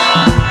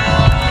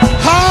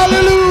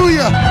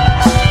 Hallelujah.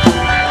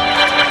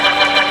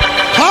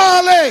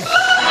 Hallelujah.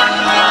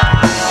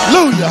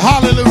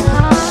 Hallelujah.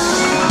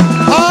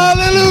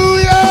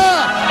 Hallelujah.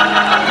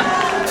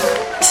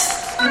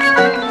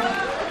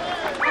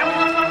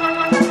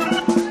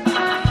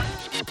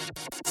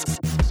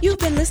 You've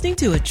been listening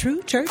to A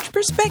True Church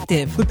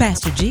Perspective with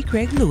Pastor G.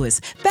 Craig Lewis,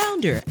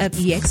 founder of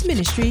EX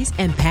Ministries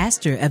and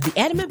pastor of the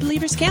Adamant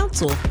Believers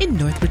Council in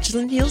North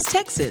Richland Hills,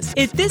 Texas.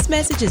 If this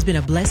message has been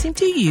a blessing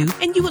to you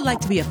and you would like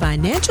to be a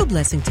financial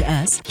blessing to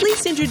us, please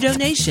send your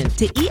donation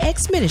to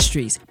EX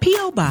Ministries,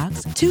 P.O.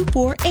 Box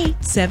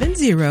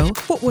 24870,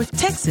 Fort Worth,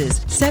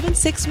 Texas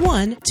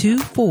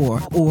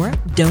 76124, or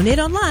donate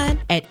online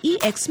at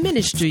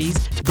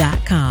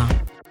exministries.com.